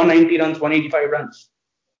 England gave 190 runs, 185 runs.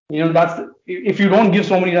 That's if you don't give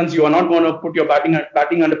so many runs, you are not going to put your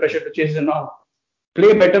batting under pressure to chase them down.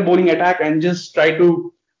 Play better bowling attack and just try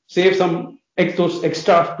to save those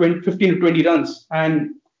extra 15 to 20 runs.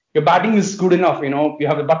 And your batting is good enough. You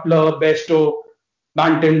have the Butler, Bairstow,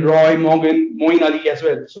 Banton, Roy, Morgan, Moeen Ali as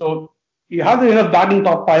well. So you have enough batting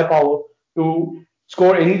firepower to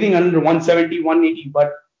score anything under 170, 180,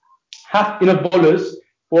 but have enough bowlers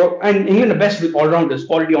and England are best with all-rounders,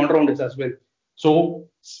 quality all-rounders as well. So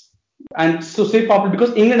safe power play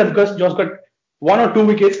because England have just got 1 or 2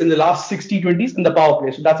 wickets in the last 6 T20s in the power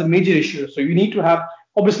play. So that's a major issue. So you need to have,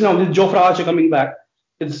 obviously now with Jofra Archer coming back,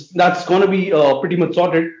 that's going to be pretty much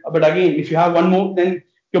sorted. But again, if you have one more, then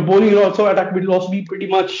your bowling will also attack will also be pretty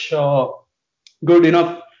much good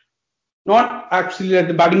enough. Not actually at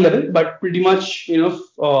the batting level, but pretty much enough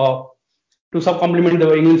to complement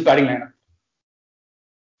the England's batting lineup.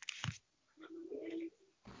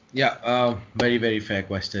 Yeah, very, very fair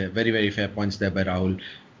question. Very, very fair points there by Rahul.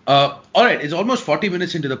 All right, it's almost 40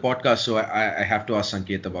 minutes into the podcast, so I have to ask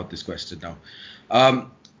Sanket about this question now.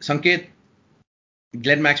 Sanket,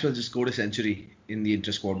 Glenn Maxwell just scored a century in the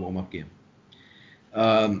inter-squad warm-up game.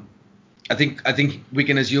 I think we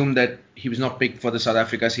can assume that he was not picked for the South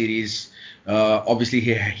Africa series.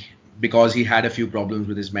 Obviously, because he had a few problems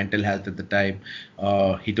with his mental health at the time,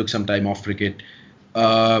 he took some time off cricket.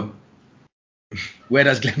 Where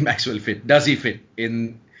does Glenn Maxwell fit? Does he fit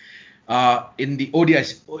in the ODI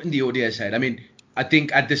side? I mean, I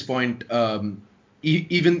think at this point,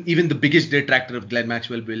 even the biggest detractor of Glenn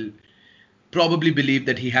Maxwell will probably believe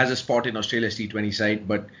that he has a spot in Australia's T20 side.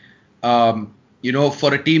 But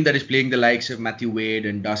for a team that is playing the likes of Matthew Wade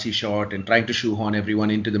and Darcy Short and trying to shoehorn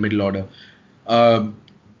everyone into the middle order,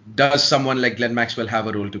 does someone like Glenn Maxwell have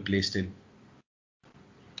a role to play still?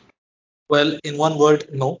 Well, in one word,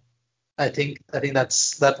 no. I think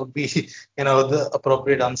that would be the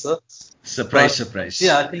appropriate answer. Surprise.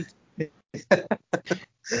 Yeah, I think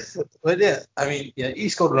But yeah, I mean, yeah, he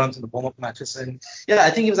scored runs in the warm-up matches, and yeah, I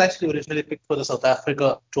think he was actually originally picked for the South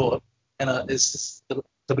Africa tour, and the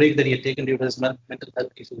break that he had taken due to his mental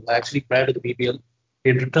health issues. Actually, prior to the BBL, he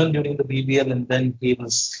had returned during the BBL, and then he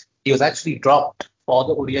was actually dropped for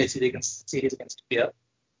the ODI series against India,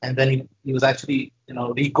 and then he was actually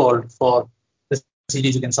recalled for the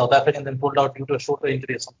series against South Africa, and then pulled out due to a shoulder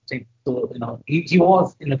injury or something. So he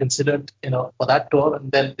was considered for that tour, and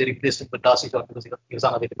then they replaced him with Darcy Short because he was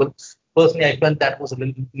unavailable. Personally, I felt that was a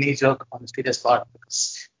little knee jerk on Australia's part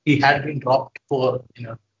because he had been dropped for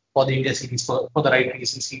the India series for the right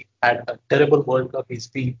reasons. He had a terrible World Cup. He's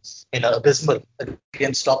been abysmal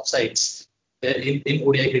against top sides in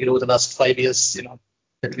ODI cricket over the last 5 years.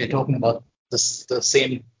 That we're talking about the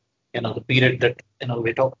same the period that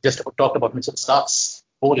we talked about Mitchell Stark's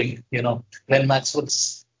bowling. Glenn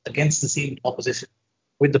Maxwell's against the same opposition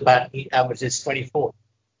with the bat, he averages 24,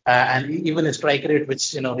 and even his strike rate,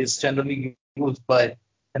 which is generally used by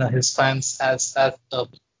his fans as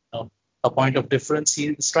a point of difference.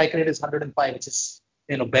 His strike rate is 105, which is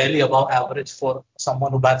barely above average for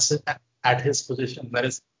someone who bats it at his position.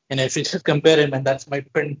 Whereas if you just compare him, and that's my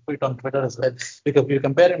pinned tweet on Twitter as well, because if you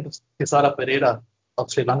compare him to Kisara Pereira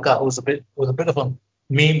of Sri Lanka, who's a bit of a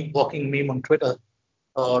walking meme on Twitter,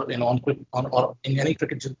 or or in any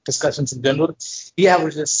cricket discussions in general, he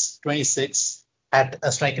averages 26 at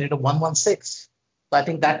a strike rate of 116. So I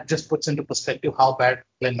think that just puts into perspective how bad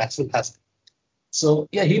Glenn Maxwell has been. So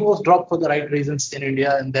yeah, he was dropped for the right reasons in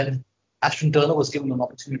India, and then Ashton Turner was given an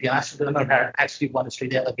opportunity. And Ashton Turner had actually won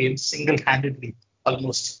Australia a game single-handedly,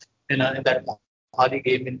 almost in that Hardy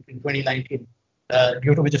game in 2019,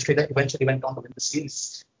 due to which Australia eventually went on to win the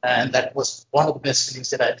series. And that was one of the best innings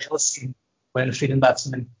that I've ever seen by an Australian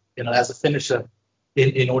batsman, as a finisher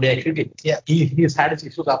in ODI cricket. Yeah, he's had his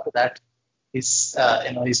issues after that. He's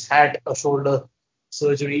had a shoulder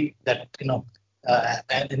surgery that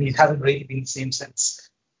and he hasn't really been the same since.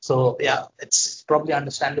 So yeah, it's probably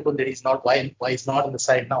understandable that he's not why he's not on the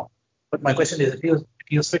side now. But my question is, if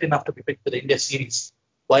he was fit enough to be picked for the India series,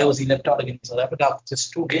 why was he left out against South Africa after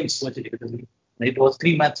just 2 games surgery? Because it was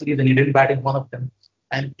 3-match series and he didn't bat in one of them.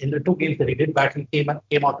 And in the 2 games that he did bat, he came out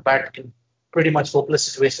to bat in pretty much hopeless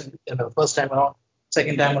situation in the first time around.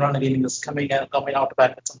 Second time around, again, he was coming out to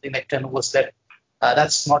bat with something like 10 overs left.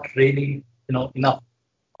 That's not really enough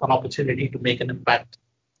an opportunity to make an impact.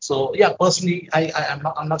 So yeah, personally, I'm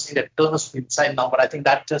not saying that Turner's inside now, but I think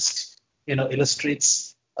that just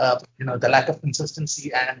illustrates the lack of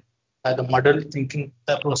consistency and the muddled thinking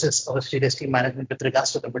process of Australia's team management with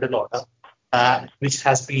regards to the middle order, which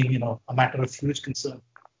has been a matter of huge concern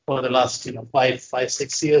for the last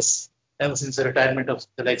 5-6 years, ever since the retirement of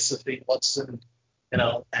the likes of Dwayne Watson,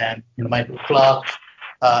 and Michael Clarke.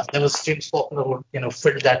 There was James Faulkner who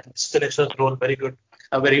filled that finisher role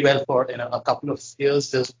very well for a couple of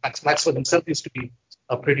years. There's Maxwell himself used to be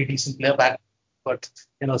a pretty decent player back, but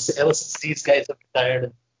ever since these guys have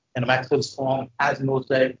retired and Maxwell's form has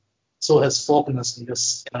nosedived, so has Faulkner's and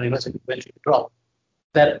just eventually dropped.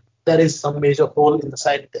 There is a major hole in the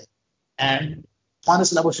side there, and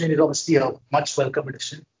Marnus Labuschagne is obviously a much welcome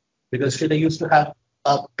addition because Australia used to have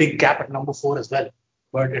a big gap at number 4 as well.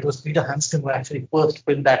 But it was Peter Handscomb who actually first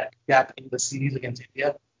filled that gap in the series against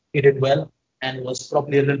India. He did well and was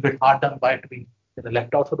probably a little bit hard done by to be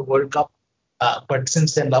left out for the World Cup. But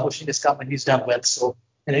since then, Labuschagne has come and he's done well. So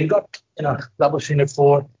he got Labuschagne at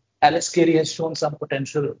 4. Alex Carey has shown some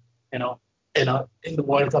potential, in the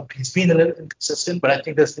World Cup. He's been a little inconsistent, but I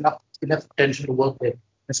think there's enough potential to work with,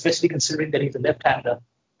 especially considering that he's a left-hander.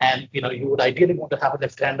 And you would ideally want to have a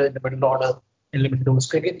left-hander in the middle order in limited overs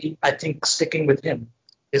cricket. I think sticking with him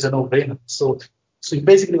is a no-brainer. So you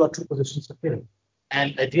basically got 2 positions to fill.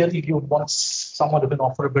 And ideally, you would want someone who can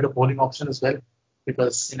offer a bit of bowling option as well,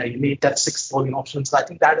 because you need that 6th bowling option. So I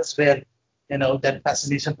think that is where that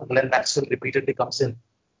fascination for Glenn Maxwell repeatedly comes in,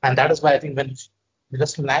 and that is why I think when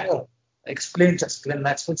Justin Langer explained just Glenn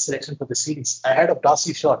Maxwell's selection for the series ahead of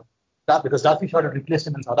Darcy Short, because Darcy Short had replaced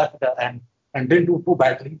him in South Africa and didn't do too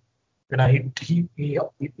badly.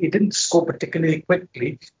 He didn't score particularly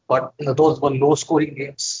quickly, but those were low-scoring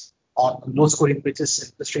games on low-scoring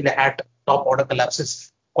pitches. Australia had top-order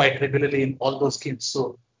collapses quite regularly in all those games,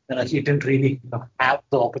 so he didn't really have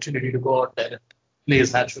the opportunity to go out there and play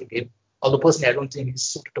his natural game. Although personally, I don't think he's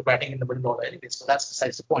suited to batting in the middle order anyway, so that's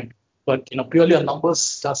besides the point. But purely on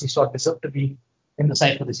numbers, Darcy Short deserved to be in the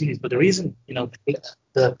side for the series. But the reason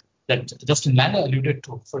that Justin Langer alluded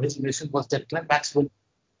to for his mission was that Glenn Maxwell.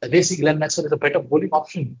 They see Glenn Maxwell as a better bowling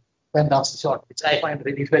option than Darcy Short, which I find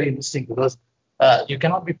really very interesting because you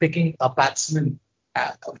cannot be picking a batsman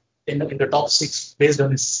in the top six based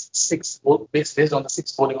on his based on the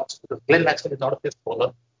six bowling options, because Glenn Maxwell is not a fifth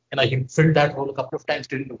bowler. He filled that role a couple of times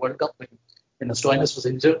during the World Cup when Stoinis was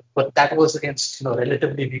injured, but that was against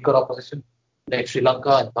relatively weaker opposition like Sri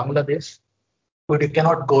Lanka and Bangladesh. But you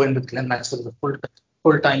cannot go in with Glenn Maxwell as a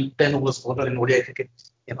full-time 10 overs bowler in ODI cricket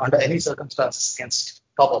under any circumstances against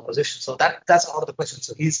top opposition. So that's out of the question.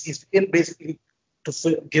 So he's in basically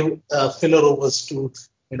to give filler overs to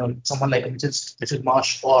someone like Mitchell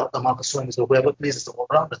Marsh or Marcus Stoinis or whoever plays as the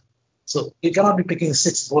all-rounder. So you cannot be picking a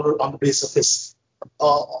sixth bowler on the basis of his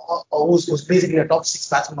who's basically a top six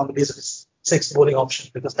batsman on the basis of his sixth bowling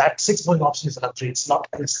option, because that sixth bowling option is a luxury. It's not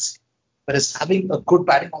a necessity. Whereas having a good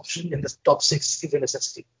batting option in the top six is a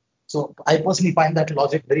necessity. So I personally find that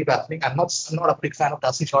logic very baffling. I'm not a big fan of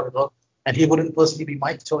Darcy Short at all, and he wouldn't personally be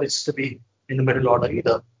my choice to be in the middle order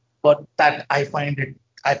either. But that I find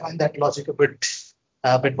that logic a bit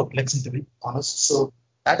perplexing, to be honest. So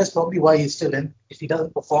that is probably why he's still in. If he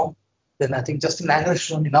doesn't perform, then I think Justin Langer has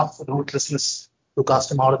shown enough ruthlessness to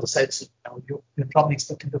cast him out of the side. So you probably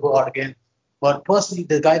expect him to go out again. But personally,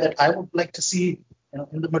 the guy that I would like to see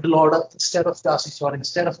in the middle order instead of Darcy Short,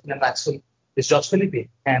 instead of Glenn Maxwell, is Josh Philippe.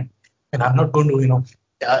 And I'm not going to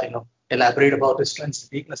elaborate about his strengths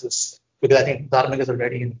and weaknesses, because I think Dharmic has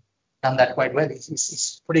already done that quite well.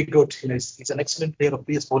 He's pretty good. He's an excellent player of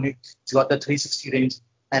pace bowling. He's got that 360 range,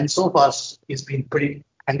 and so far he's been pretty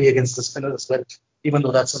handy against the spinners as well, even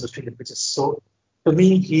though that's on the Australian pitches. So to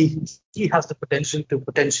me, he has the potential to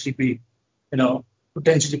potentially play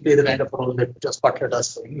the kind of role that Josh Butler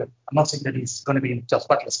does for England. I'm not saying that he's going to be in Josh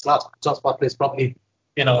Butler's class. Josh Butler is probably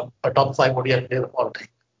a top 5 ODI player of all time.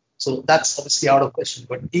 So that's obviously out of question.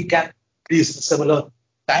 But he can play a similar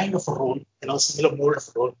kind of a role, similar mold of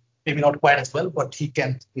a role. Maybe not quite as well, but he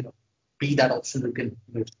can, be that option who can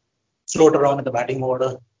float around in the batting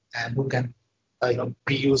order and who can,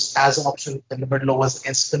 be used as an option in the middle overs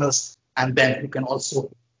against spinners, and then who can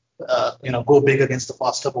also, go big against the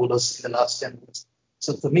faster bowlers in the last 10 minutes.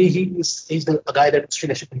 So for me, he's a guy that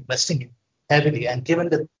Australia should be investing in heavily. And given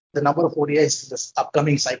that the number of ODIs in this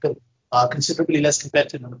upcoming cycle are considerably less compared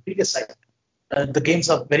to the previous cycle, the games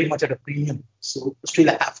are very much at a premium. So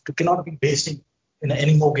Australia cannot be basing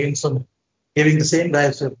any more games on giving the same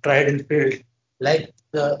guys who have tried in the field, like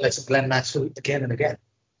Glenn Maxwell again and again.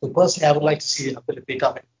 So personally, I would like to see Philippe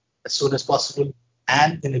come in as soon as possible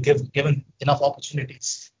and given enough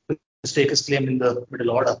opportunities to stake his claim in the middle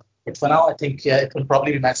order. But for now, I think it will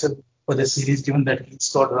probably be Maxwell for this series, given that he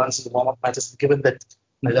scored runs in the warm-up matches, given that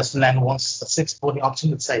Justin Langer wants a sixth bowling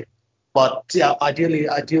option inside. But yeah, ideally,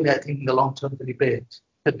 I think in the long term, Philippe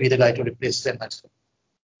should be the guy to replace Glenn Maxwell.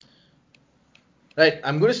 Right,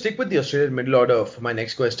 I'm going to stick with the Australian middle order for my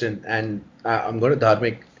next question, and I'm going to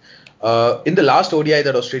Dharmic. In the last ODI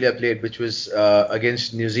that Australia played, which was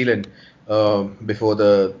against New Zealand, before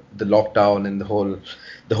the lockdown and the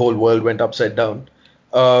whole world went upside down,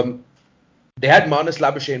 they had Marnus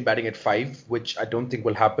Labuschagne batting at 5, which I don't think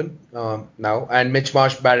will happen now, and Mitch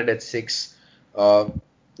Marsh batted at 6.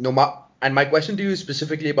 And my question to you is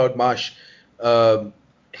specifically about Marsh.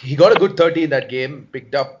 He got a good 30 in that game,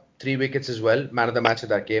 picked up 3 wickets as well, man of the match of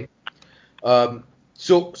that game.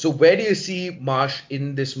 So where do you see Marsh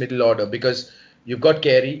in this middle order? Because you've got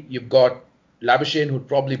Carey, you've got Labuschagne, who'd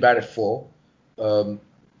probably bat at 4.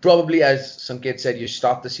 Probably, as Sanket said, you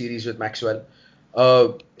start the series with Maxwell.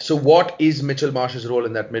 So what is Mitchell Marsh's role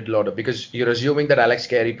in that middle order? Because you're assuming that Alex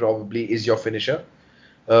Carey probably is your finisher.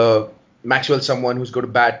 Maxwell's someone who's going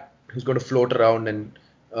to bat, who's going to float around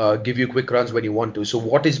and give you quick runs when you want to. So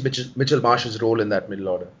what is Mitchell Marsh's role in that middle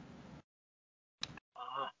order?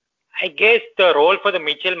 I guess the role for the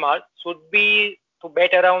Mitchell Marsh should be to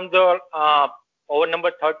bat around the over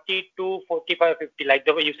number 30 to 45, 50. Like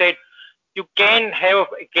the way you said, you can have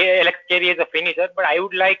Alex Carey as a finisher, but I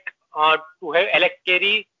would like to have Alex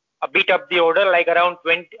Carey beat up the order like around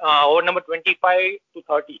 20 over number 25 to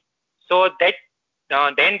 30. So that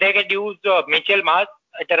then they can use Mitchell Marsh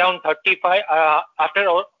at around 35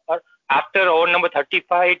 after over number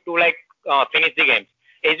 35 to finish the game.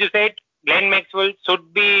 As you said, Glenn Maxwell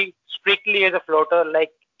should be strictly as a floater.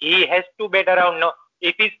 Like he has to bet around. No,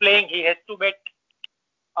 if he's playing, he has to bet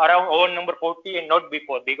around over number 40 and not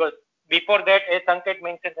before, because before that, as Sanket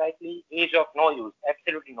mentioned rightly, he is of no use,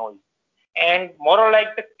 absolutely no use. And more or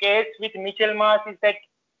like the case with Mitchell Marsh is that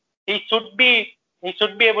he should be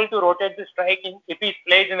able to rotate the strike if he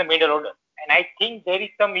plays in the middle order. And I think there is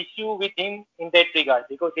some issue with him in that regard,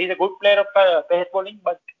 because he's a good player of pace bowling,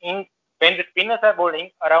 but when the spinners are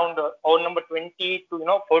bowling around over number 20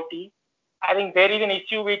 to 40, I think there is an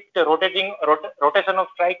issue with the rotation of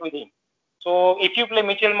strike with him. So if you play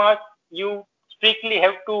Mitchell Marsh, you strictly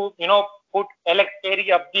have to, put Alex Carey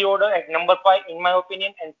up the order at number 5, in my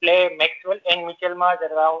opinion, and play Maxwell and Mitchell Marsh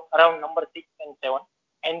around number 6 and 7.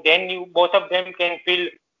 And then both of them can fill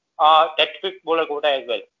that fifth bowler quota as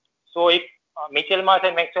well. So if Mitchell Marsh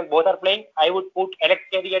and Maxwell both are playing, I would put Alex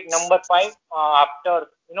Carey at number 5 after,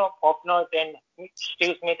 Hopkins and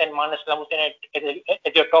Steve Smith and Marnus Lamusen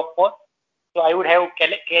at your top 4. So I would have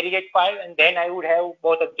Carey at 5, and then I would have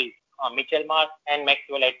both of these, Mitchell Marsh and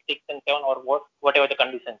Maxwell at 6 and 7, or whatever the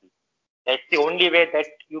conditions is. That's the only way that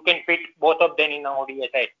you can fit both of them in an ODI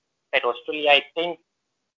side. At Australia, I think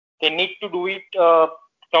they need to do it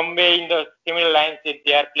somewhere in the similar lines if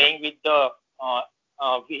they are playing with the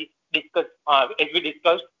as we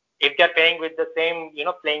discussed, if they are playing with the same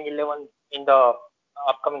playing 11 in the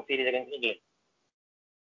upcoming series against England.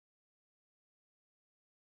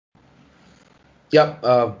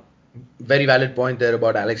 Yeah, very valid point there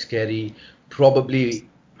about Alex Carey probably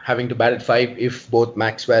having to bat at 5 if both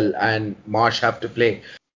Maxwell and Marsh have to play.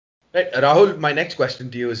 Right, Rahul, my next question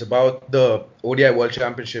to you is about the ODI World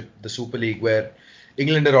Championship, the Super League, where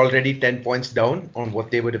England are already 10 points down on what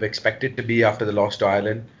they would have expected to be after the loss to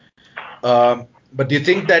Ireland. But do you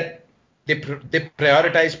think that they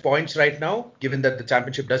prioritize points right now, given that the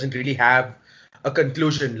championship doesn't really have a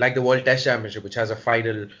conclusion like the World Test Championship, which has a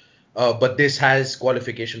final, but this has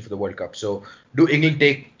qualification for the World Cup? So do England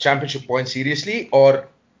take championship points seriously, or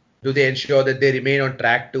do they ensure that they remain on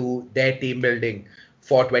track to their team building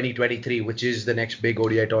for 2023, which is the next big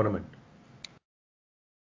ODI tournament?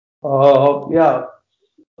 Yeah,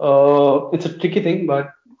 it's a tricky thing,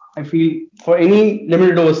 but I feel for any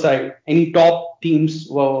limited over side, any top teams,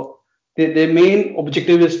 well, their main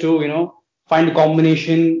objective is to find a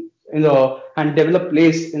combination and develop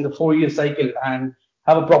plays in the 4 year cycle and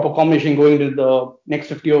have a proper combination going to the next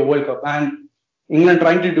 50 over World Cup. And England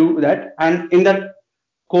trying to do that, and in that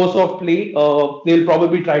course of play, they'll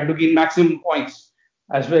probably try to gain maximum points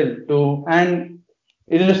as well. And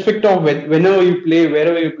irrespective of whenever you play,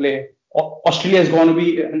 wherever you play, Australia is going to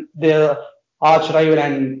be their arch rival,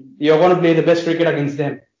 and you're going to play the best cricket against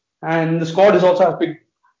them. And the squad is also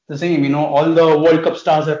the same. All the World Cup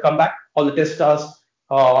stars have come back, all the Test stars,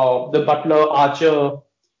 the Butler, Archer,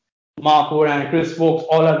 Mark Wood, and Chris Wokes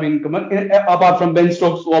all have been coming. Apart from Ben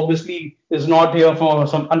Stokes, who obviously is not here for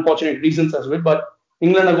some unfortunate reasons as well. But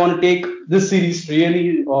England are going to take this series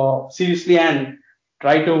really seriously and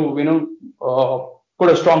try to put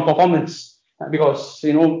a strong performance, because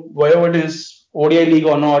whatever it is, ODI league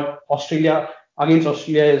or not, Australia against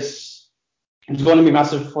Australia it's going to be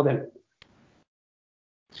massive for them.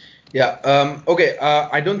 Yeah. Okay.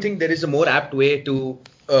 I don't think there is a more apt way to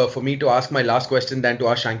for me to ask my last question than to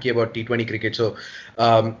ask Shanky about T20 cricket. So,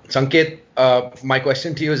 Sanket, my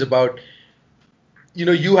question to you is about,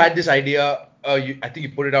 you had this idea. I think you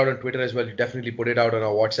put it out on Twitter as well. You definitely put it out on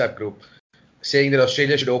our WhatsApp group, saying that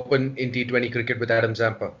Australia should open in T20 cricket with Adam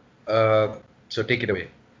Zampa. So take it away.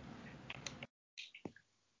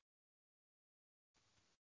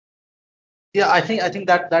 Yeah, I think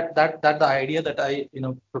that the idea that I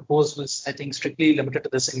proposed was, I think, strictly limited to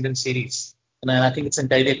this England series, and I think it's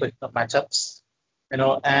entirely a question of matchups.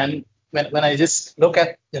 And when I just look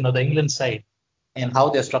at the England side and how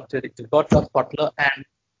they're structured, they've got Josh Butler and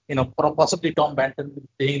possibly Tom Banton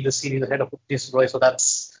playing the series ahead of Jason Roy. So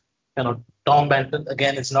that's Tom Banton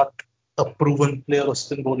again is not a proven player of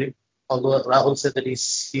spin bowling, although Rahul said that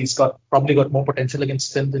he's probably got more potential against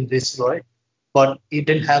spin than Jason Roy. But he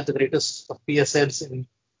didn't have the greatest of PSLs in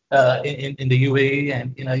the UAE,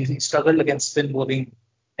 and he struggled against spin bowling.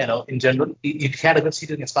 In general, he had a good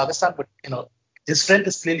season against Pakistan, but his strength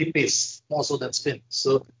is clearly pace more so than spin.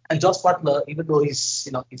 So, and Josh Butler, even though he's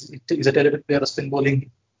a terrific player of spin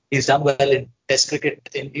bowling, he's done well in Test cricket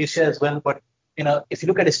in Asia as well. But if you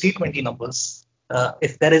look at his T20 numbers,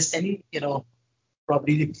 if there is any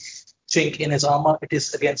probably chink in his armor, it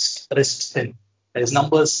is against wrist spin. His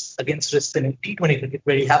numbers against wrist spin in T20 cricket,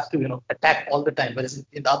 where he has to attack all the time, whereas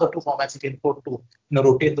in the other two formats he can afford to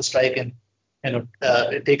rotate the strike and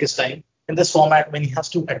take his time. In this format, when he has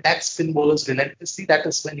to attack spin bowlers relentlessly, that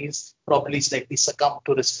is when he's probably slightly succumbed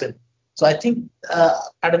to wrist spin. So I think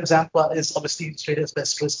Adam Zampa is obviously Australia's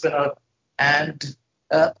best wrist spinner, and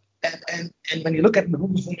when you look at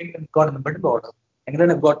who's England got in the middle order,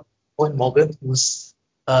 England have got Owen Morgan, who's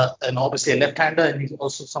and obviously a left-hander, and he's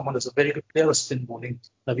also someone who's a very good player of spin bowling.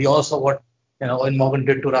 We also what Owen Morgan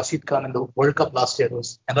did to Rashid Khan in the World Cup last year,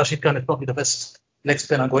 and Rashid Khan is probably the best leg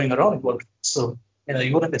spinner going around in World Cup. So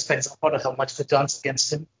you wouldn't expect Zampa to have much of a chance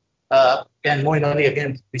against him. And Moeen Ali,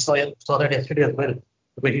 again, we saw that yesterday as well,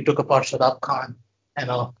 when he took apart Shadab Khan,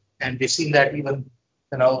 and we've seen that even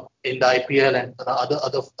in the IPL and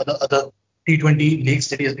other T20 leagues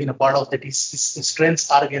that he has been a part of, that his strengths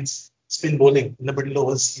are against spin bowling in the middle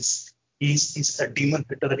overs. He's a demon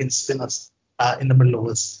hitter against spinners in the middle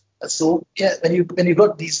overs. So yeah, when you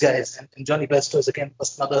got these guys, and Johnny Bairstow is again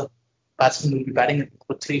just another batsman who will be batting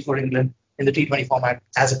for three for England in the T20 format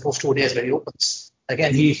as opposed to ODIs where he opens.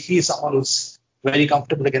 Again, he's someone who's very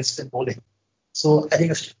comfortable against spin bowling. So I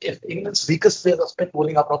think if England's weakest players of spin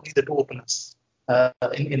bowling are probably the two openers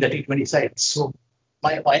in the T20 side. So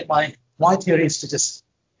my theory is to just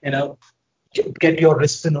get your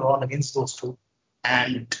wrist spinner on against those two,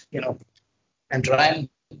 and and try and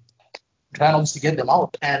obviously get them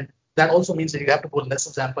out. And that also means that you have to put less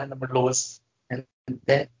of Zampa in the middle overs, and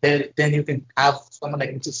then you can have someone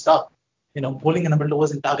like Mitchell Stark, bowling in the middle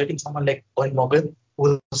overs and targeting someone like Owen Morgan,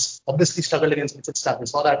 who's obviously struggled against Mitchell Stark. We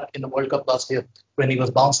saw that in the World Cup last year when he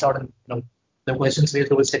was bounced out, and the questions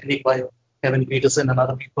raised over his technique by Kevin Peterson and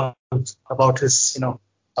other people about his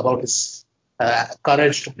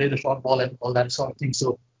courage to play the short ball and all that sort of thing.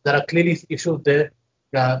 So there are clearly issues there.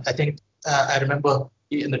 I think I remember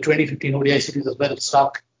in the 2015 ODI series as well,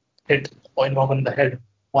 Stark hit Owen Morgan in the head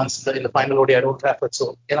once in the final ODI at Old Trafford.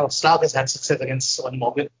 So Stark has had success against Owen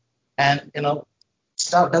Morgan, and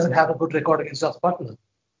Stark doesn't have a good record against Josh Butler,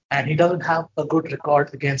 and he doesn't have a good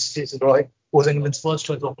record against Jason Roy, who was England's first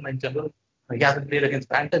choice opener in general. He hasn't played against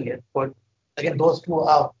Banton yet, but again, those two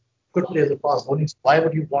are good players of fast bowling. Why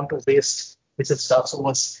would you want to waste Mitchell Stark so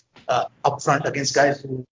much up front against guys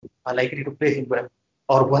who are likely to play him well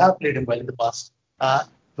or who have played him well in the past?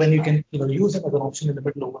 When you can use him as an option in the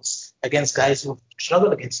middle overs against guys who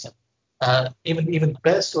struggle against him. Even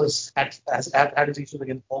Best has had his issues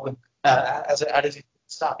against Morgan, as had his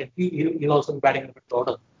Stark, and he'll also be batting in the middle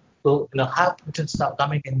order. So have Mitchell Stark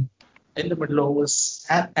coming in the middle overs,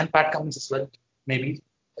 and Pat Cummins as well, maybe,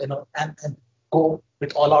 and go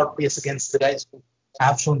with all out pace against the guys who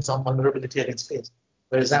have shown some vulnerability against pace.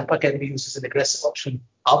 Whereas Zampa can be used as an aggressive option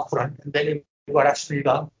up front, and then you got Ashley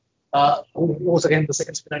Young, who goes again the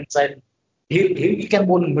second spinner inside. He can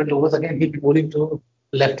bowl in middle overs again. He'll be bowling to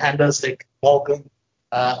left-handers like Morgan.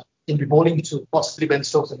 He'll be bowling to possibly Ben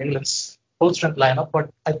Stokes in England's full strength lineup.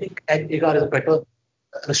 But I think Ed Agar is a better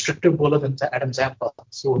restrictive bowler than Adam Zampa.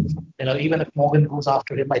 So even if Morgan goes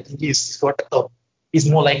after him, I think he's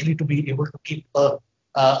more likely to be able to keep a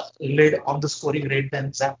lid on the scoring rate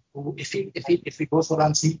than Zampa. If he goes for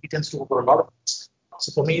runs, he tends to go for a lot of runs.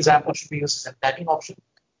 So for me, Zampa should be used as an attacking option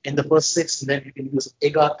in the first six, and then you can use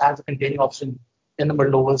Agar as a containing option in the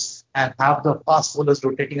middle overs, and have the fast bowlers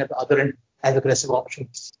rotating at the other end as aggressive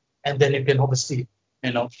options. And then you can obviously,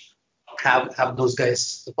 have those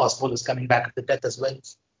guys, the fast bowlers, coming back at the death as well.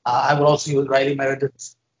 I would also use Riley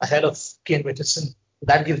Meredith ahead of Kane Richardson.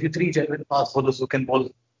 That gives you three genuine fast bowlers who can bowl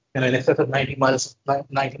in excess of 90 miles an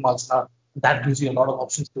hour. That gives you a lot of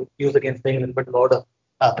options to use against the England middle order,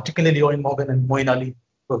 particularly Owen Morgan and Moeen Ali,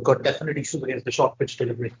 who have got definite issues against the short pitch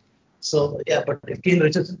delivery. So yeah, but if Kane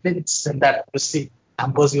Richardson plays, then that obviously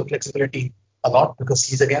hampers your flexibility a lot, because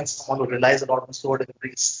he's against someone who relies a lot on slow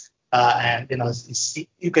deliveries. And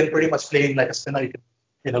you can pretty much play him like a spinner. You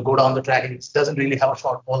can go down the track, and he doesn't really have a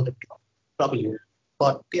short ball that can trouble you.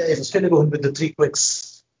 But yeah, if you're still going with the three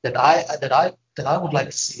quicks that I would like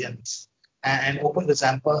to see, and open the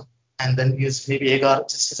Zampa, and then use maybe Agar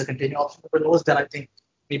just as a continuing option for those, then I think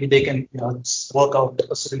maybe they can work out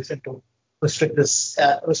a solution to restrict this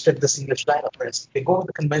English lineup. Whereas if they go with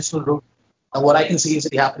the conventional route, and what I can see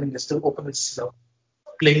easily happening is to open this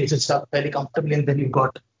playing Mitchell Stark fairly comfortably, and then you've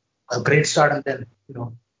got a great start, and then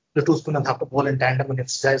the two spinners have to bowl in tandem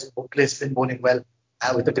against guys who play spin bowling well,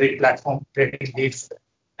 with a great platform, great leads,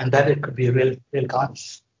 and then it could be a real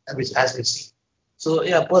carnage, which as we've seen. So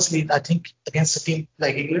yeah, personally, I think against a team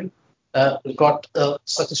like England, we've got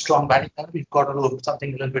such a strong batting line, we've got to do something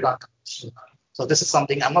a little bit unconventional. So this is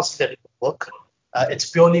something I'm not saying that it will work. It's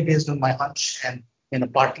purely based on my hunch, and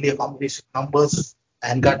partly a combination of numbers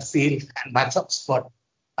and gut feel and matchups. But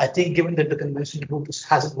I think given that the conventional route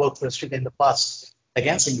hasn't worked for Australia in the past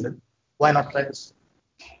against England, why not try this?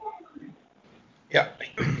 Yeah.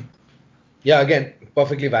 Yeah, again,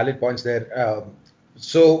 perfectly valid points there.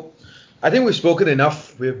 So I think we've spoken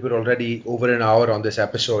enough. We're already over an hour on this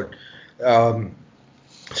episode.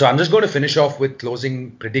 So I'm just going to finish off with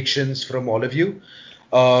closing predictions from all of you.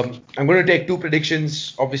 I'm going to take two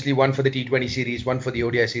predictions, obviously one for the T20 series, one for the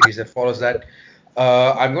ODI series that follows that.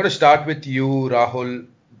 I'm going to start with you, Rahul.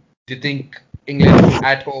 Do you think England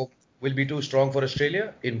at home will be too strong for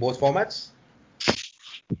Australia in both formats?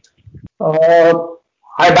 Uh,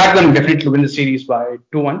 I back them definitely to win the series by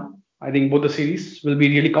 2-1. I think both the series will be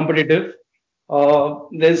really competitive.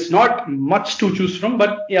 There's not much to choose from,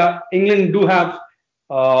 but yeah, England do have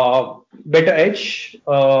better edge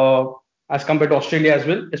as compared to Australia as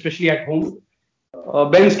well, especially at home.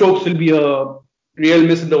 Ben Stokes will be a real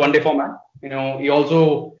miss in the one day format. He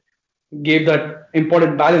also gave that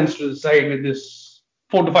important balance to the side with this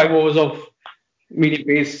 4 to 5 overs of medium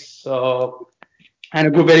pace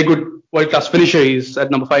and a very good world class finisher is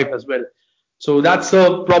at number 5 as well. So that's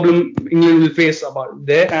a problem England will face about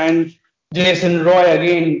there. And Jason Roy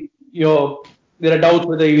again, there are doubts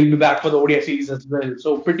whether he will be back for the ODI series as well.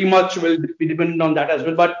 So pretty much will be dependent on that as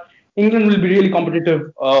well. But England will be really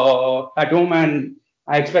competitive at home, and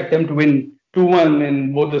I expect them to win 2-1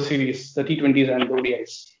 in both the series, the T20s and the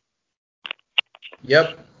ODIs.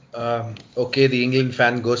 Yep. Okay, the England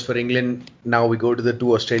fan goes for England. Now we go to the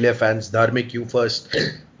two Australia fans. Dharmik, you first.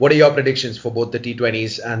 What are your predictions for both the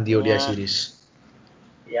T20s and the ODI series?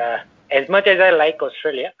 Yeah, as much as I like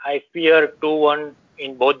Australia, I fear 2-1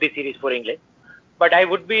 in both the series for England. But I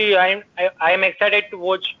am excited to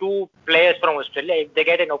watch two players from Australia if they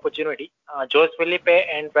get an opportunity, Jose Felipe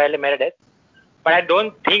and Riley Meredith. But I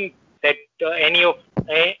don't think that any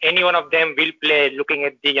one of them will play looking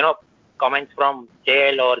at the comments from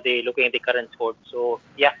JL or the looking at the current squad. So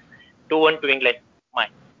yeah, 2-1 to England. My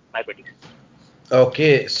prediction.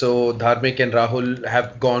 Okay, so Dharmik and Rahul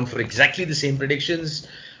have gone for exactly the same predictions.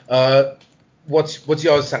 What's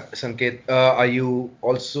yours, Sanket? Are you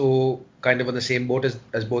also kind of on the same boat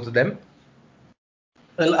as both of them?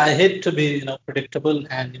 Well, I hate to be predictable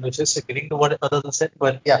and just agreeing to what others said,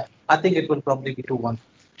 but yeah, I think it will probably be 2-1.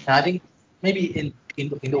 And I think maybe in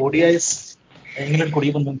the ODIs, England could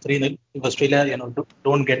even win 3-0 if Australia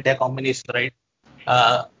don't get their combination right.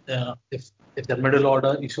 If the middle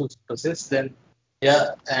order issues persist, then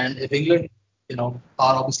yeah, and if England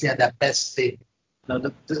are obviously at their best,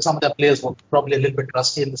 some of their players were probably a little bit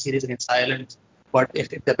rusty in the series against Ireland. But if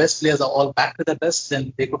the best players are all back to their best,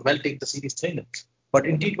 then they could well take the series 3-0. But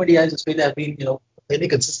in T20, Australia have been a very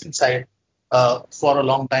consistent side for a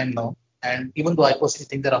long time now. And even though I personally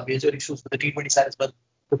think there are major issues with the T20 side as well,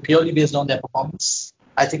 but purely based on their performance,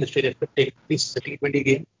 I think Australia could take at least the T20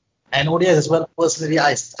 game. And ODI as well, personally,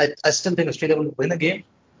 I still think Australia will win a game,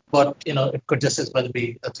 but it could just as well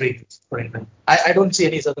be a 3 for England. I don't see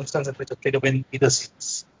any circumstance in which Australia win either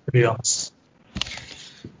series, to be honest.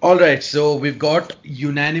 All right, so we've got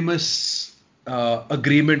unanimous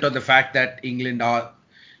agreement on the fact that England are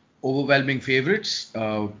overwhelming favourites.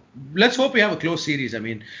 Let's hope we have a close series. I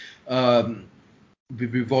mean,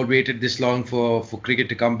 we've all waited this long for cricket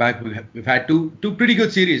to come back. We've had two pretty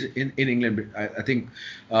good series in England. I think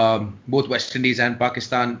both West Indies and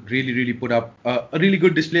Pakistan really put up a really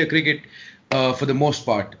good display of cricket for the most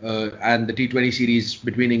part. And the T20 series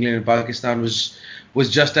between England and Pakistan was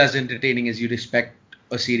just as entertaining as you'd expect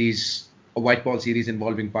a white ball series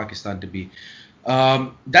involving Pakistan to be.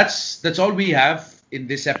 That's all we have in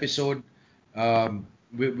this episode.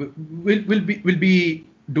 We'll be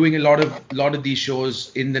doing a lot of these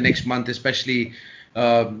shows in the next month, especially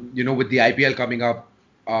with the IPL coming up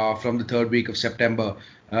from the third week of September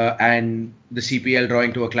and the CPL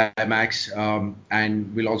drawing to a climax,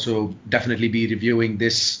 and we'll also definitely be reviewing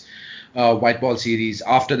this white ball series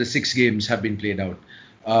after the 6 games have been played out.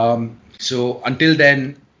 So until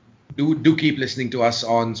then, do keep listening to us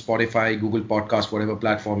on Spotify, Google Podcast, whatever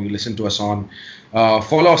platform you listen to us on.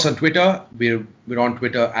 Follow us on Twitter. We're on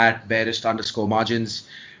Twitter at @barest_margins.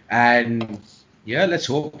 And yeah, let's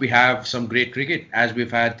hope we have some great cricket as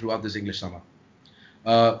we've had throughout this English summer.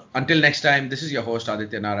 Until next time, this is your host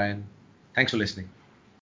Aditya Narayan. Thanks for listening.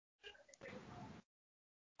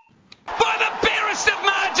 By the barest of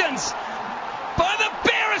margins! By the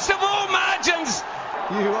barest of all margins!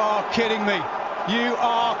 You are kidding me. You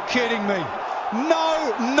are kidding me.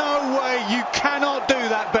 No way. You cannot do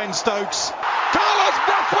that, Ben Stokes. Carlos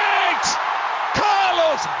Brathwaite!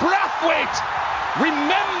 Carlos Brathwaite!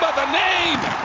 Remember the name!